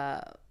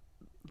 barn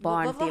till...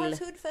 Vad var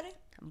hans hudfärg?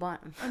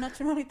 Och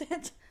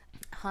nationalitet?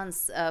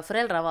 Hans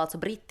föräldrar var alltså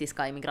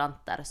brittiska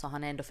immigranter, så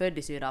han är ändå född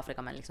i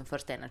Sydafrika, men liksom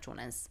första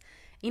generationens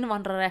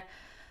invandrare.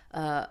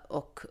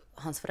 Och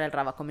hans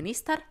föräldrar var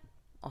kommunister,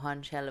 och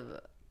han själv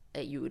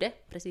är jude,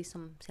 precis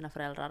som sina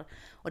föräldrar.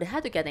 Och det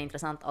här tycker jag är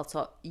intressant,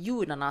 alltså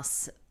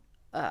judarnas,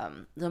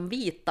 de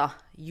vita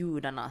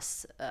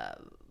judarnas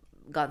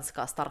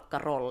ganska starka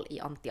roll i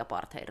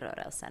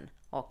anti-apartheidrörelsen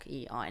och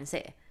i ANC,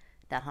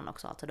 där han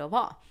också alltså då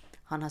var.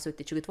 Han har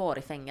suttit 22 år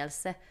i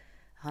fängelse.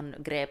 Han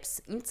greps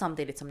inte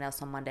samtidigt som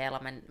Nelson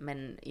Mandela,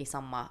 men i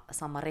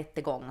samma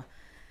rättegång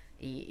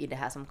i det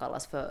här som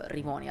kallas för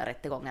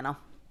Rivonia-rättegångarna.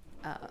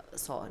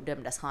 Så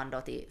dömdes han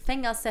då till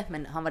fängelse,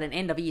 men han var den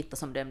enda vita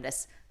som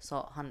dömdes,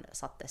 så han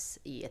sattes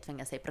i ett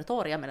fängelse i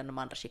Pretoria medan de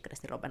andra skickades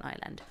till Robben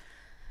Island.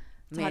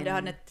 Så hade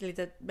han ett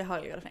lite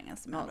behagligare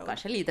fängelse? Ja,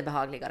 kanske lite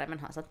behagligare, men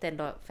han satt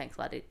ändå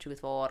fängslad i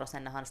 22 år, och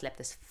sen när han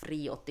släpptes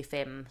fri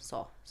 85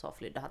 så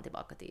flydde han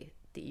tillbaka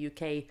till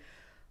UK,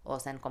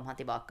 och sen kom han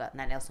tillbaka,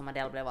 när Nelson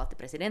Mandela blev vald till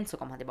president, så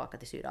kom han tillbaka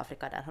till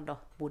Sydafrika där han då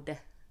bodde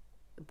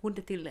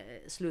bodde till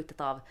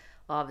slutet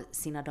av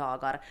sina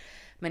dagar.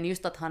 Men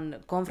just att han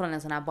kom från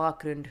en sån här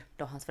bakgrund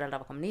då hans föräldrar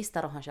var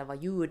kommunister och han själv var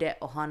jude,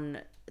 och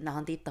när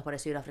han tittade på det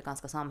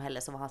sydafrikanska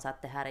samhället så var han så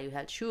att det här är ju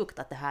helt sjukt,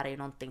 att det här är ju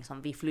någonting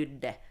som vi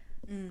flydde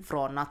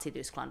från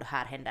Nazityskland och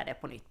här händer det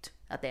på nytt.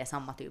 Att det är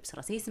samma typs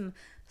rasism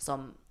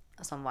som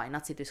var i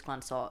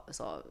Nazityskland,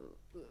 så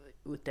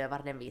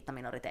utövar den vita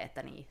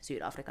minoriteten i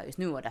Sydafrika just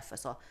nu, och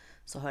därför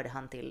så hörde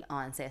han till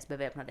ANCs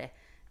beväpnade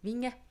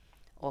vinge.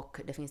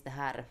 Och det finns det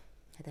här,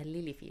 heter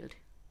Lilyfield,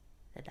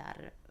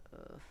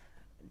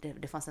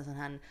 det fanns en sån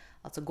här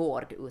alltså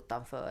gård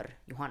utanför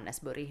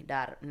Johannesburg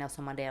där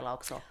Nelson Mandela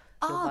också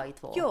jobbade i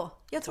 2 år. Ja,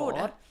 jag tror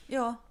det.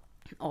 Ja.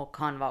 Och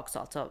han var också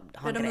alltså,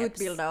 han de greps.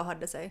 utbildade och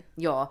hade sig.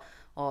 Ja,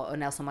 och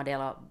Nelson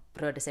Mandela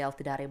rörde sig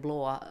alltid där i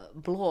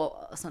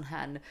blå sån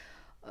här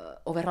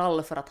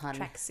overall, för att han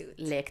Tracksuit.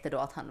 lekte då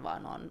att han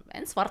var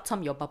en svart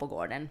som jobbar på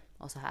gården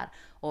och så här.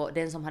 Och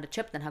den som hade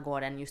köpt den här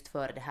gården just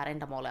för det här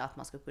ändamålet att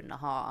man skulle kunna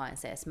ha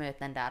ANCs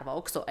möten där var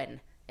också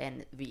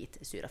en vit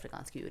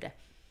sydafrikansk jude.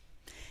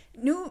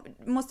 Nu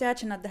måste jag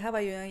erkänna att det här var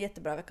ju en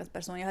jättebra veckans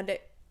person. Jag hade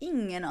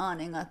ingen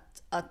aning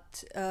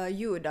att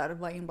judar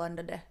var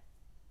inblandade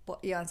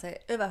i ANC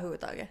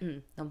överhuvudtaget.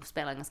 De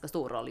spelar en ganska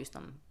stor roll just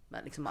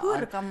liksom,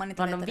 Hur kan man inte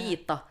bland de veta det här?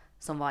 vita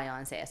som var i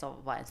ANC så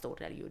var en stor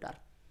del judar.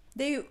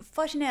 Det är ju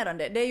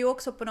fascinerande. Det är ju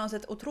också på något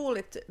sätt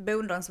otroligt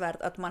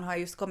beundransvärt att man har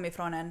just kommit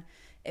från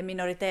en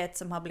minoritet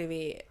som har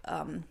blivit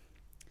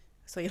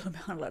så illa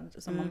behandlad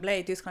som man blev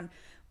i Tyskland,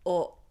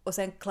 och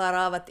sen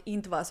klara av att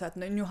inte vara så att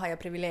nu har jag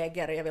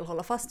privilegier och jag vill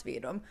hålla fast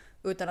vid dem,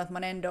 utan att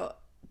man ändå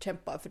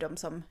kämpar för dem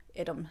som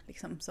är de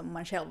liksom, som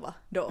man själv var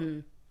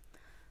då.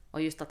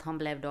 Och just att han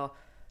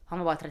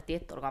var bara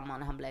 31 år gammal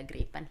när han blev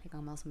gripen, lika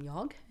gammal som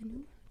jag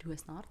nu. Du är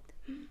snart.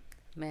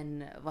 Men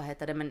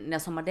men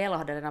Nelson Mandela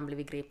hade redan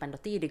blivit gripen då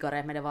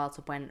tidigare, men det var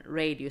alltså på en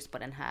raid just på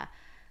den här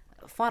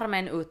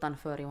farmen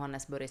utanför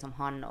Johannesburg som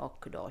han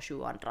och då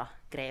 7 andra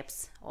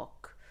greps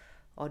och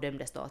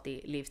dömdes då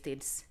till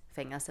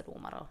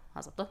livstidsfängelsedomar, och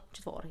han satt då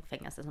 22 år i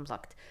fängelse som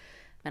sagt.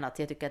 Men att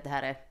jag tycker att det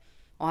här är,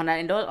 och han är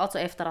ändå, alltså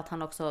efter att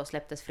han också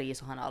släpptes fri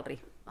så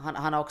han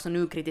har också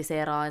nu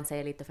kritiserat ANC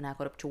lite för den här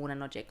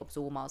korruptionen och Jacob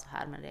Zuma och så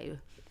här, men det är ju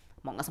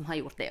många som har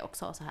gjort det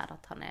också, så här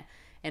att han är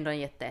ändå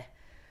en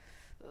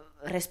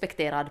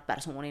respekterad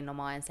person inom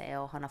ANC,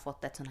 och han har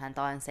fått ett sånt här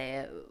ANC,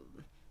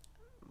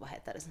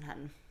 sån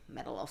här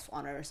Medal of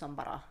Honor som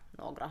bara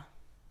några,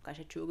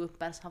 kanske 20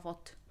 pers har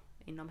fått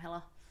inom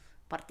hela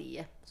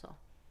partiet. Så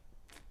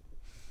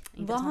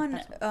Var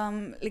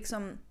han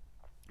liksom,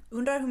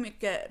 undrar hur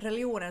mycket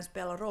religionen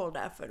spelar roll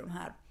där för de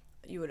här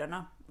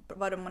judarna?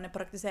 Var de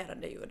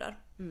praktiserande judar?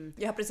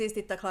 Jag har precis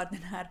tittat klart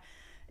den här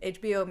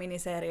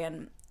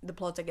HBO-miniserien The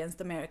Plot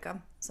Against America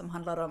som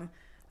handlar om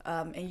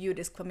en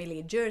judisk familj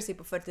i Jersey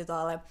på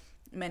 40-talet,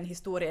 men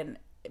historien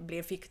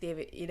blir fiktiv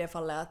i det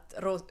fallet att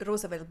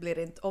Roosevelt blir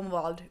inte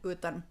omvald,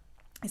 utan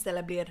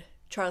istället blir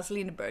Charles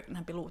Lindbergh, den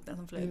här piloten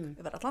som flög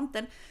över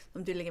Atlanten,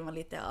 som tydligen var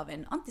lite av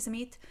en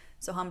antisemit,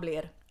 så han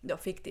blir då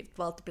fiktivt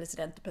vald till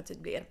president och plötsligt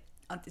blir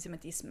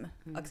antisemitism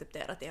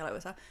accepterat i hela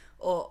USA.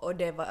 Och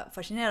det var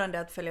fascinerande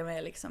att följa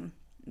med liksom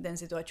den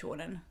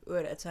situationen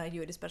ur ett så här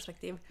judiskt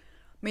perspektiv.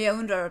 Men jag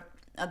undrar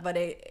att vad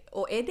det,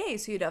 och är det i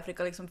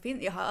Sydafrika liksom,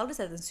 jag har aldrig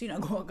sett en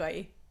synagoga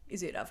i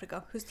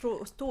Sydafrika.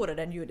 Hur stor är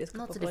den judiska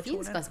populationen? Det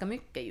finns ganska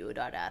mycket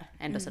judar där,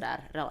 ändå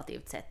sådär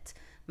relativt sett.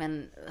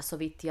 Men så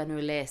vitt jag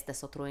nu läste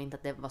så tror jag inte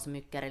att det var så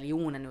mycket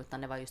religionen,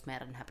 utan det var just mer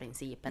den här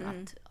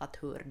principen att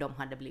hur de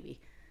hade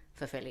blivit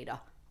förföljda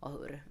och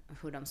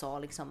hur de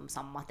såg liksom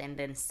samma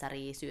tendenser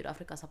i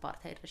Sydafrikas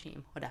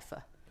apartheidregim och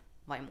därför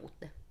var emot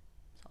det.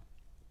 Så.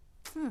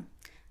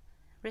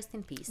 Rest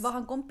in peace. Var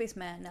han kompis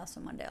med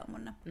Nelson Mandela?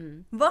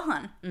 Var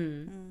han?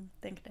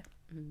 Tänk det.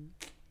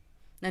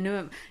 Nej,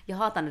 nu, jag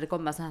hatar när det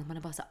kommer så här att man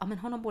är bara så men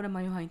honom borde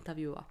man ju ha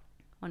intervjuat.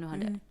 Och nu har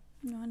det.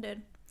 Nu har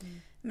det.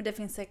 Men det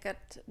finns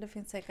säkert Men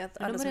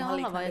alla som har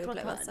liknande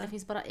upplevelser. Det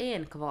finns bara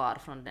en kvar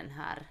från de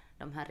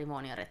här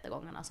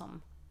Rivonia-rättegångarna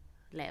som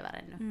lever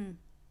ännu.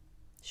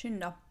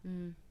 Skynda.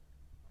 Men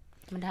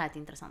det här är ett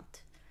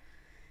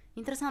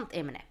intressant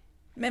ämne.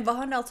 Men var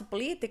han alltså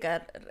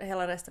politiker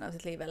hela resten av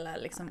sitt liv, eller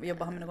liksom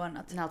jobbade han med något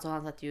annat? Alltså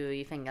han satt ju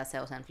i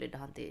fängelse och sen flydde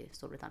han till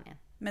Storbritannien.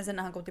 Men sen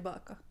när han kom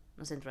tillbaka?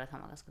 Och sen tror jag att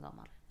han var ganska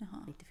gammal.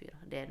 94.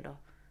 Det är ändå,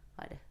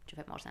 vad är det,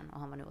 25 år sedan, och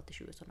han var nu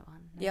 87, så nu var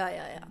han...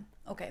 Ja.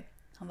 Okej.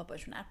 Han var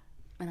pensionär.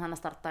 Men han har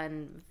startat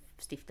en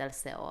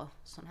stiftelse och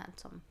sånt här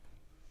som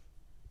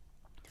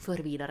för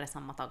vidare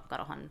samma tankar,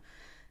 och han,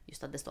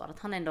 just att det står att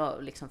han ändå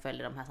liksom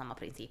följde de här samma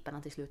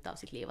principerna till slutet av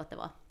sitt liv, att det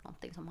var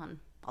någonting som han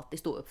alltid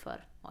stod upp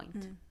för och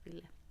inte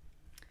ville.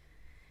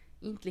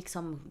 Inte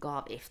liksom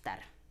gav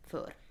efter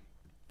för.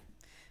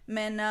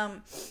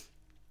 Men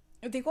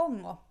till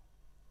Kongo.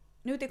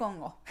 Nu till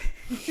Kongo.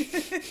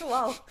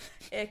 Wow,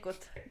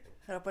 Ekot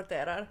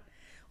rapporterar.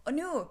 Och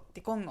nu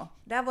till Kongo.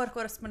 Där vår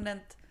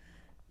korrespondent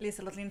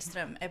Liselott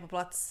Lindström är på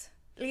plats.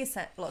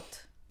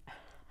 Liselott,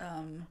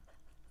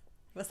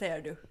 vad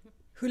säger du?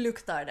 Hur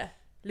luktar det?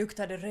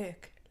 Luktar det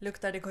rök?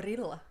 Luktar det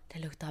gorilla? Det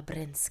luktar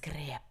bränt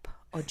skräp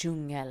och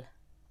djungel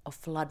och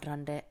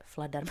fladdrande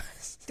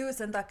fladdermöss.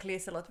 Tusen tack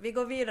Liselott. Vi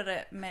går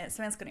vidare med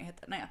svenska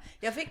nyheter. Naja,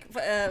 jag fick,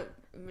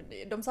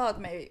 de sa åt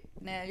mig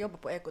när jag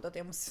jobbade på Ekot att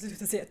jag måste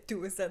sluta säga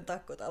tusen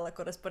tack åt alla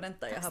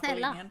korrespondenter jag har på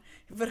linjen.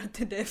 För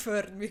att det är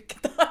för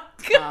mycket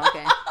tack. Ja,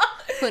 okej.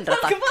 100 Jag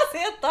ska tack. bara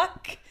säga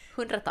tack.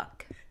 100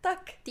 tack.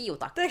 Tack. 10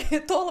 tack.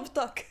 12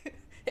 tack.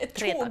 Ett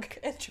 3 tjog. tack.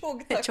 Ett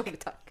tjog Ett tack. tjog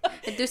tack.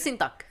 Ett dussin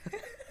tack.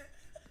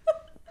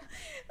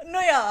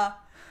 Nåja,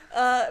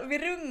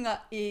 Virunga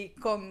i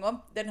Kongo,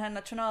 den här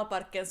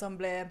nationalparken som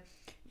blev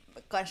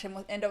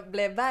kanske ändå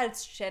blev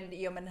världskänd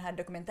i och med den här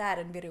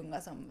dokumentären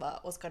Virunga som var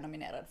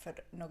Oscar-nominerad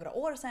för några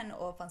år sedan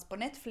och fanns på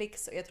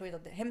Netflix, och jag tror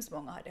inte att hemskt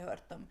många hade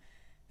hört om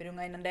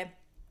Virunga innan det.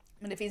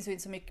 Men det finns ju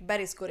inte så mycket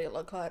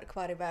bergsgorillor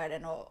kvar i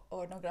världen,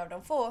 och några av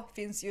de få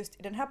finns just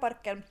i den här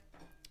parken.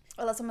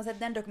 Alla som har sett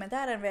den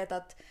dokumentären vet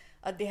att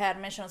de här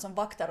människorna som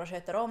vaktar och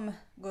sköter om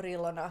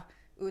gorillorna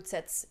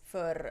utsätts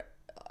för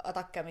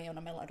attacker med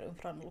jämna mellanrum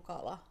från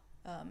lokala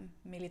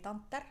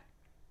militanter.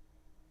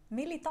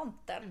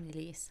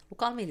 Milis.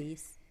 Lokal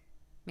milis.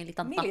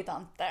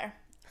 Militanter.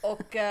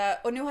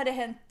 Och nu har det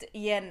hänt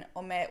igen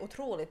och med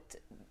otroligt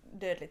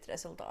dödligt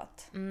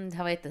resultat. Det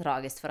har varit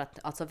jättetragiskt för att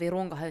alltså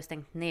Virunga har ju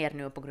stängt ner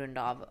nu på grund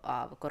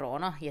av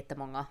corona.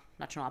 Jättemånga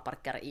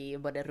nationalparker i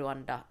både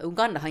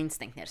Uganda har inte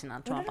stängt ner sina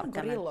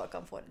nationalparker. Gorillor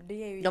kan få det.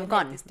 Det är ju De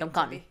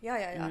kan.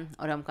 Ja.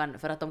 Och de kan,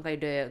 för att de kan ju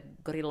dö,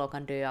 gorillor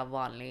kan dö av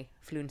vanlig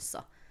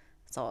flunsa.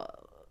 Så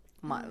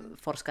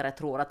forskare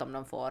tror att om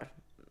de får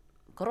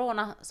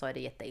corona så är det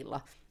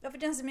jätteilla. Ja, för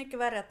det är så mycket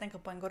värre att tänka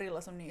på en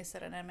gorilla som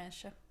nyser än en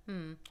människa.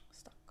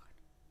 Stackarn.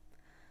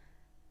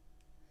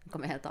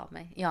 Kommer helt av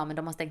mig. Ja, men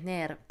de har stängt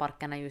ner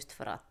parkerna just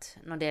för att,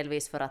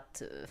 delvis för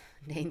att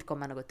det inte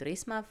kommer något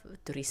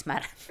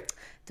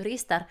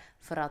turister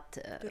för att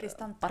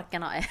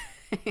parkerna är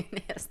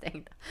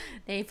nerstängda.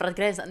 Nej, för att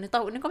gränsen, nu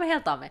kommer jag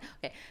helt av mig.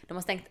 Okej, de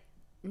har stängt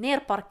ner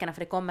parkerna för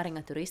det kommer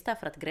inga turister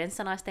för att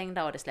gränserna är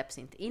stängda och det släpps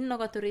inte in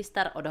några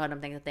turister, och då har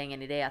de tänkt att det är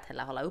ingen idé att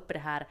heller hålla uppe det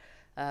här.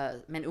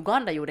 Men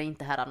Uganda gjorde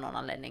inte här av någon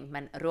anledning,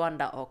 men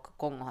Rwanda och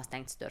Kongo har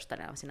stängt största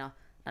delen av sina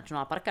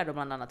nationalparker, då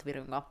bland annat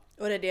Virunga.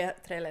 Och det är de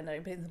tre länder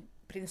i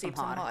princip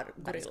som har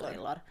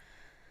gorillor.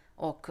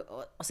 Och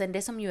sen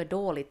det som ju är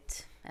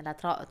dåligt,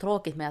 eller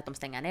tråkigt med att de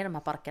stänger ner de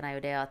här parkerna är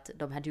ju det att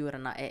de här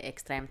djuren är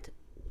extremt,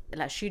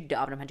 eller skyddet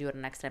av de här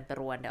djuren är extremt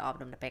beroende av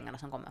de där pengarna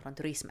som kommer från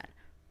turismen.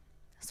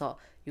 Så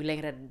ju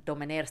längre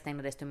de är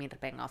nedstängda desto mindre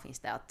pengar finns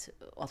det att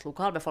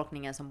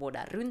lokalbefolkningen som bor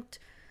där runt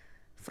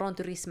från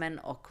turismen,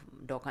 och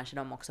då kanske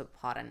de också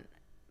har en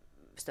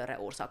större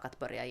orsak att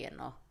börja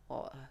igen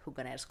och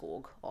hugga ner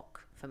skog och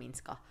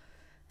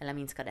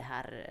minska det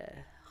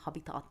här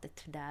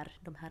habitatet där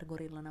de här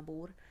gorillorna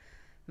bor.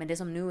 Men det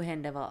som nu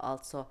hände var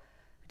alltså,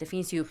 det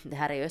finns ju, det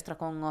här är i östra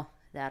Kongo,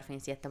 där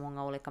finns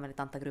jättemånga olika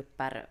militanta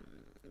grupper.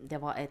 Det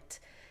var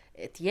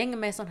ett gäng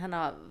med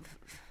sådana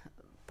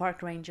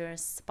park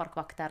rangers,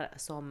 parkvakter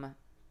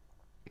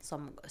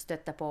som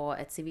stötte på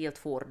ett civilt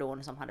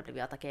fordon som hade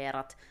blivit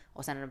attackerat,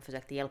 och sen när de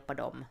försökte hjälpa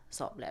dem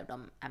så blev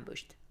de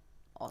ambushed,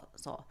 och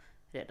så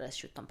dödades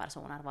 17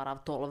 personer, varav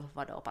 12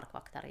 var då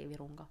parkvakter i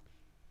Virunga.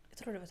 Jag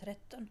tror det var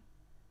 13.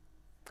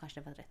 Kanske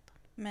det var 13.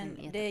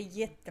 Men det är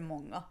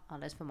jättemånga.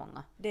 Alldeles för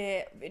många.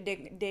 Det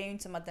är ju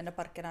inte som att den där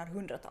parken har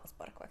hundratals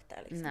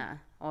parkvakter. Liksom. Nej,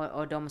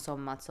 och de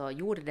som alltså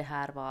gjorde det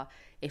här var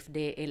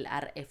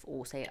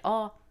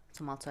FDLRFOCA,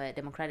 som alltså är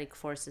Democratic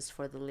Forces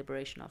for the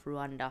Liberation of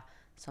Rwanda,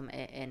 som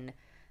är en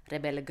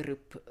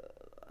rebellgrupp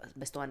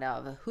bestående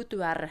av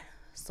hutuer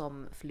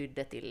som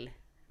flydde till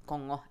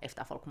Kongo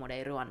efter folkmordet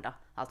i Rwanda.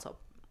 Alltså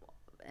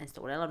en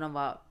stor del av dem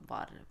var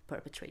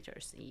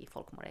perpetrators i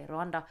folkmordet i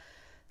Rwanda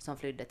som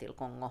flydde till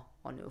Kongo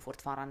och nu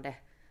fortfarande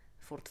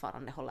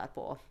håller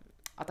på att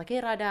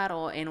attackera där,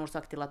 och en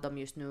orsak till att de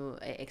just nu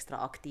är extra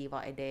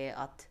aktiva är det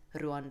att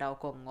Rwanda och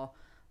Kongo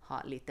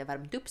har lite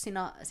värmt upp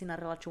sina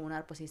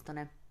relationer på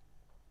sistone.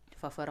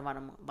 För förr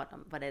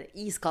var det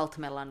iskallt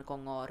mellan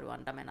Kongo och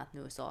Rwanda, men att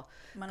nu så...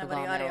 Man har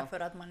varit arga för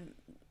att man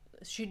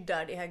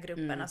skyddar de här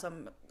grupperna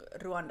som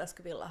Rwanda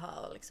skulle vilja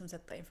ha och liksom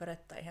sätta inför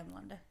rätta i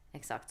hemlandet.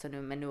 Exakt, så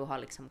men nu har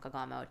liksom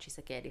Kagame och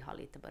Tshisekedi har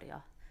lite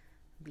börjat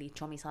bli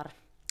chomisar.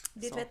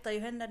 De tvättar ju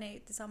händerna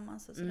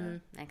tillsammans och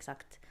sådär.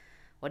 Exakt.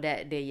 Och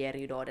det ger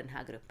ju då den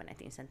här gruppen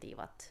ett incentiv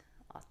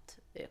att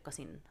öka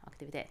sin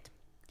aktivitet.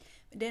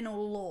 Det är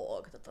nog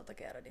lågt att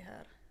attackera de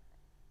här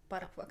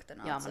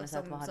parkvakterna, ja, alltså,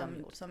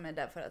 som är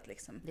där för att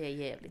liksom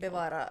det är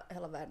bevara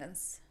hela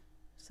världens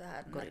så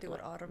här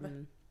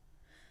naturarv.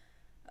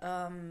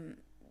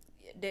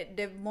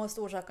 Det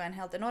måste orsaka en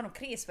helt enorm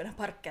kris för den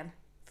här parken,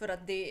 för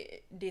att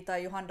de tar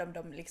ju hand om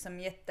dem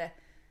liksom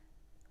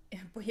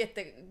på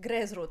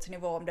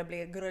gräsrotsnivå. Om det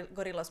blir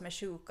gorillor som är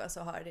sjuka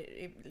så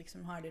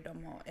har de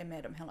dem och är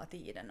med dem hela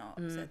tiden och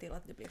ser till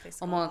att det blir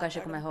friska. Och många kanske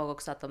kommer ihåg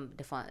också att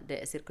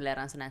det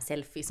cirkulerar en sån här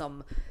selfie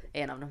som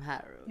en av de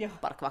här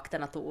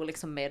parkvakterna tog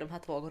liksom med de här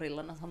 2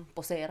 gorillorna som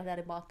poserar där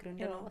i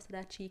bakgrunden och var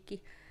sådär cheeky.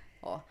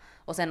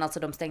 Och sen alltså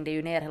de stängde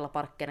ju ner hela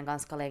parken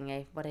ganska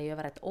länge, var det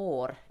över ett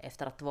år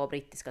efter att 2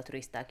 brittiska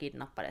turister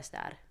kidnappades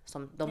där.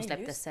 Som de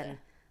släpptes sen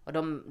Och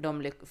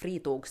de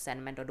fritogs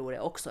sen, men då dog det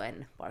också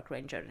en park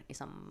ranger i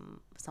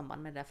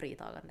samband med det där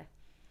fritagandet.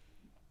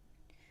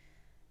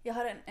 Jag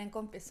har en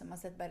kompis som har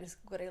sett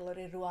bergsgorillor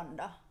i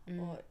Rwanda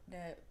och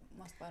det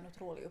måste vara en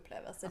otrolig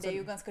upplevelse. Det är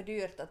ju ganska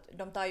dyrt att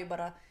de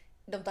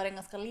tar en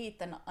ganska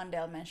liten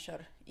andel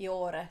människor i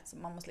året, så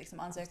man måste liksom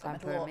ansöka om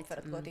ett lov för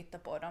att gå och titta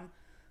på dem.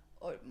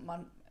 Och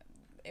man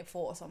är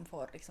få som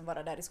får liksom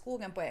vara där i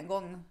skogen på en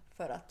gång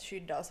för att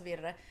skydda och så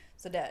vidare.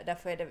 Så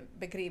därför är det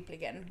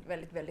begripligen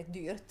väldigt, väldigt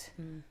dyrt.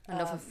 Men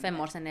då för 5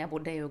 år sedan när jag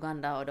bodde i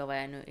Uganda och då var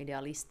jag nu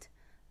idealist.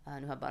 Nu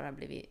har jag bara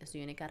blivit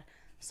cyniker.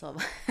 Så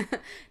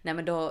nej,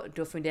 men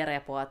då funderade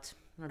jag på att,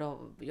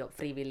 då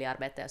frivillig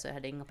arbete så jag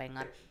hade inga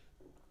pengar.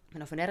 Men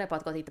då funderade jag på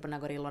att gå och titta på de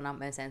här gorillorna,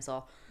 men sen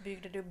så...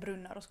 Byggde du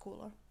brunnar och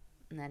skolor?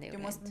 Nej,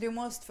 det du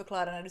måste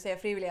förklara när du säger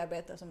frivillig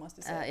arbete, så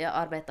måste du säga... Jag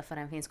arbetar för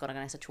en finsk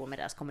organisation med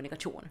deras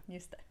kommunikation.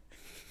 Just det.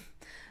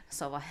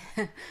 Så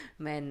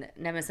men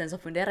sen så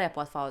funderade jag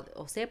på att få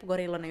och se på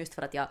gorillorna, just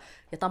för att jag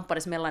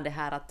tampades mellan det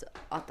här att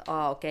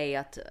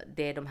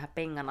det är de här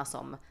pengarna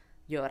som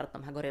gör att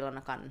de här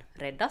gorillorna kan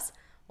räddas.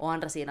 Å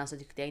andra sidan så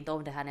tyckte jag inte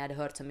om det här när jag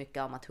hade hört så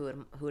mycket om att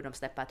hur de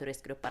släpper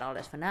turistgrupper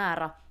alldeles för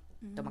nära.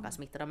 Då man kan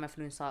smitta dem med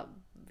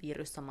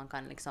influensavirus som man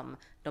kan liksom,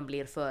 de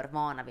blir för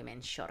vana vid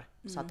människor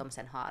så att de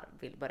sen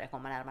vill börja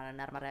komma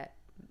närmare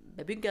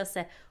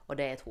bebyggelse, och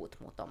det är ett hot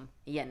mot dem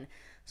igen.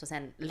 Så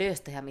sen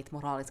löste jag mitt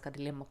moraliska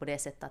dilemma på det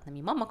sättet att när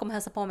min mamma kom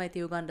hälsa på mig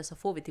till Uganda så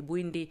får vi till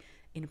Bwindi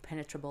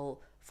Impenetrable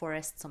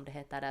Forest som det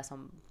heter där,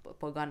 som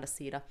på Ugandas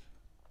sida.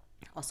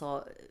 Och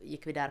så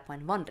gick vi där på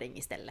en vandring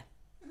istället.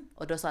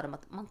 Och då sa de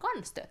att man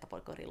kan stöta på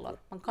gorillor,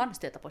 man kan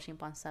stöta på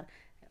schimpanser.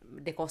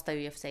 Det kostar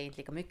ju i och för sig inte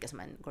lika mycket som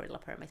en gorilla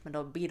permit, men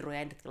då bidrog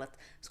jag ändå till att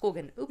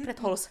skogen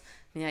upprätthålls,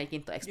 men jag gick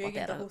inte och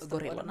exploaterade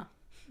gorillorna.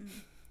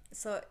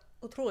 Så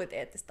otroligt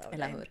etiskt av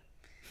eller dig. Hur?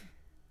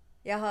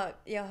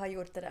 Jag har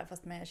gjort det där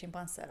fast med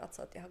schimpanser,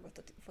 alltså att jag har gått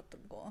och fått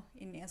gå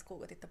in i en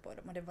skog och titta på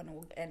dem, och det var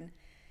nog en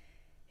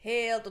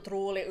helt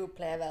otrolig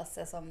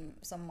upplevelse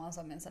som man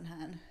som en sån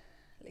här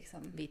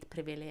liksom... Vit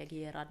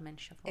privilegierad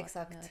människa får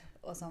Exakt, göra.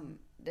 och som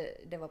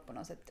det var på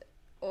något sätt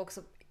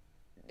också,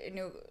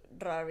 nu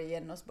drar vi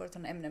igen oss bort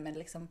från ämnen, men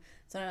liksom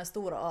sådana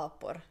stora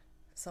apor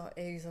så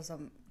är ju så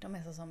som, de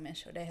är så som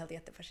människor, det är helt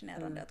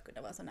jättefascinerande att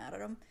kunna vara så nära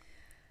dem.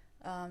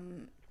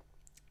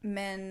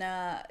 Men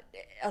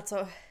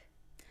alltså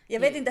jag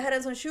vet inte, det här är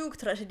en sån sjuk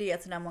tragedi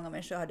att så många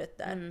människor har dött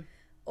där.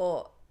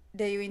 Och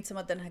det är ju inte som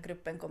att den här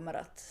gruppen kommer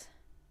att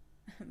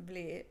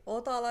bli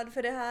åtalad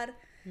för det här.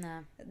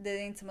 Nej. Det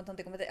är inte som att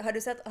någonting kommer. Har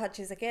du sett att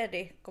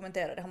Tshisekedi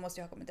kommenterade det? Han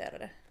måste ju ha kommenterat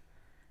det.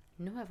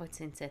 Nu har jag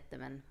faktiskt inte sett det,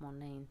 men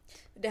månne inte.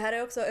 Det här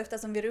är också,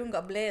 eftersom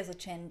Virunga blev så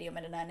känd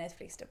med den här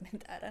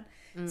Netflix-dokumentären,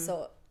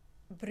 så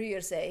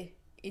bryr sig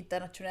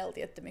internationellt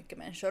jättemycket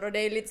människor. Och det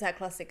är lite så här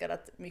klassiker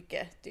att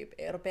mycket typ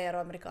europeer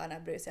och amerikaner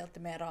bryr sig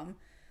alltid mer om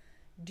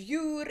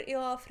djur i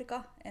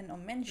Afrika än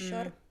om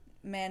människor.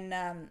 Men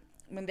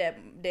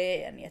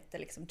det är en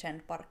liksom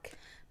känd park.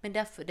 Men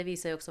därför, det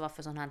visar ju också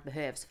varför sånt här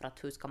behövs, för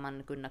att hur ska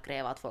man kunna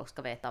kräva att folk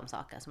ska veta om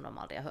saker som de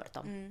aldrig har hört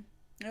om.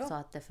 Ja. Så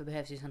att därför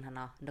behövs ju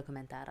sådana här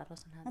dokumentärer och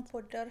sånt här. Och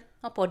poddar.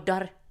 Och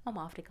poddar om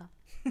Afrika.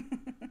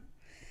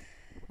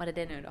 Var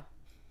det nu då?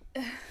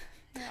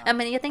 Ja,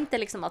 men jag tänkte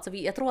liksom, alltså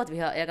jag tror att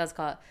jag är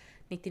ganska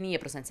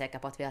 99% säker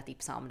på att vi har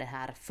tipsat om det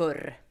här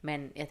förr,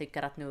 men jag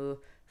tycker att nu,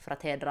 för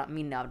att hedra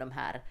minne av de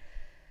här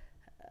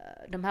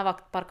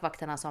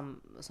parkvakterna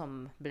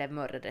som blev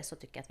mördade, så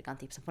tycker jag att vi kan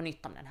tipsa på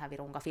nytt om den här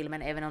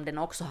Virunga-filmen, även om den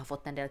också har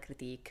fått en del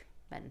kritik.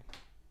 Men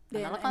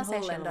det är alla en kan se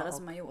holländare själva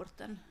som har gjort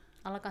den.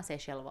 Alla kan se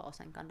själva och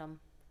sen kan de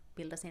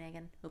bilda sin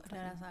egen Det är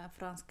uppfattning. en sån här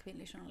fransk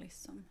kvinnlig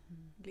journalist som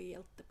blir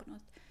hjälte på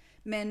något.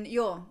 Men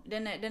ja,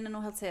 den är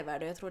nog helt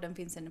sevärd, och jag tror den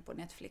finns ännu på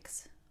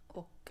Netflix.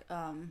 Och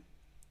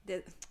det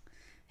är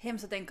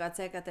hemskt att tänka att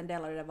säkert en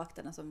del av de där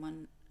vakterna som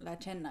man lär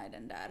känna i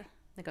den där.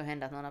 Det kan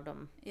hända att någon av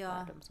dem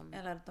var de som...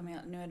 eller att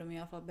nu är de i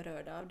alla fall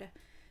berörda av det.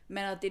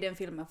 Men att i den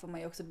filmen får man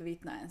ju också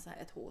bevittna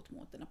ett hot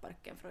mot den här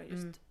parken från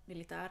just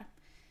militär.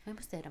 Jag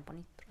måste se den på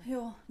nytt, tror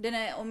Ja, den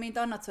är, om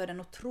inte annat så är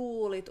den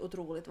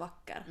otroligt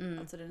vacker.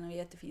 Alltså den är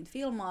jättefint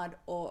filmad,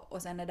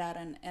 och sen är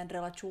där en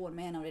relation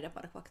med en av de där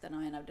parkvakterna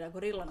och en av de där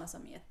gorillorna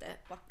som är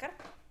jättevacker.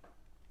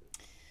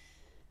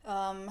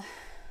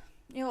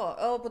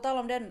 Ja, och på tal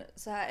om den,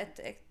 så här ett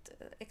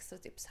extra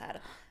tips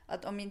här.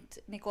 Att om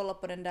inte ni kollar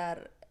på den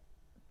där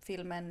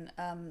filmen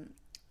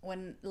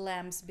When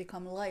Lambs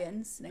Become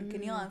Lions, den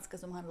kenyanska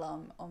som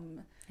handlar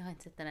om jag har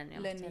inte sett den ännu.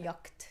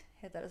 lönnjakt,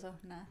 heter det så?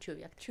 Nej.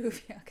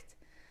 Tjuvjakt.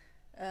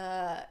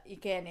 I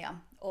Kenya,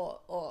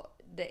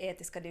 och det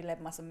etiska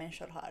dilemma som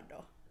människor har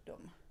då.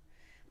 De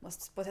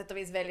måste på sätt och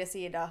vis välja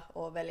sida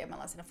och välja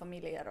mellan sina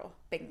familjer och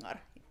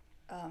pengar.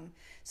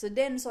 Så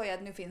den såg jag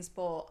att nu finns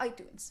på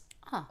iTunes.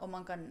 Och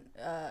man kan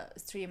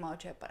streama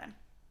och köpa den.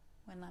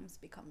 When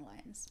Lambs Become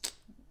Lions.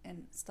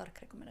 En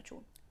stark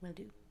rekommendation. Will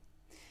do.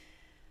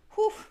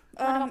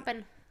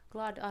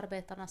 Glad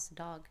arbetarnas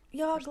dag.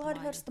 Ja,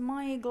 glad första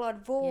maj,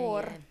 glad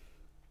vår.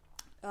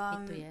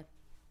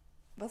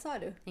 Vad sa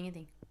du?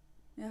 Ingenting.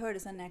 Jag hörde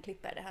sen när jag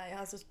klipper det här. Jag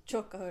har så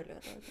tjocka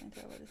hörlurar. Jag vet inte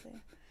vad du säger.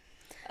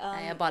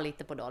 Nej, jag är bara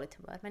lite på dåligt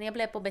humör. Men jag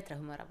blev på bättre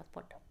humör av att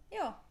podda.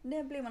 Ja,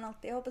 det blir man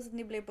alltid. Jag hoppas att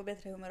ni blir på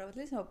bättre humör av att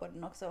lyssna på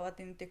den också och att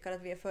ni tycker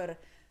att vi är för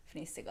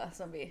fnissiga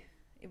som vi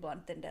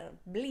ibland tenderar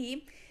att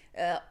bli.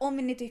 Om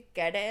ni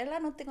tycker det eller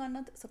någonting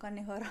annat så kan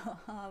ni höra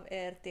av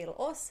er till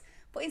oss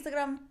på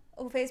Instagram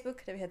och på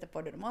Facebook där vi heter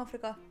Podden om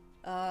Afrika.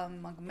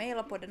 Man kan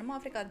mejla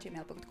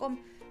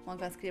poddenomafrika@gmail.com. Man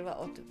kan skriva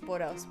åt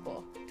båda oss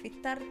på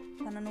Twitter,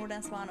 Hanna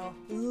Nordensvan och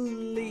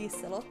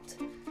Liselott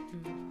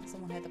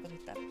som hon heter på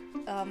Twitter.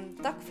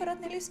 Tack för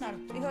att ni lyssnar.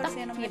 Vi hörs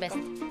igen om en vecka.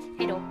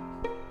 Hej då.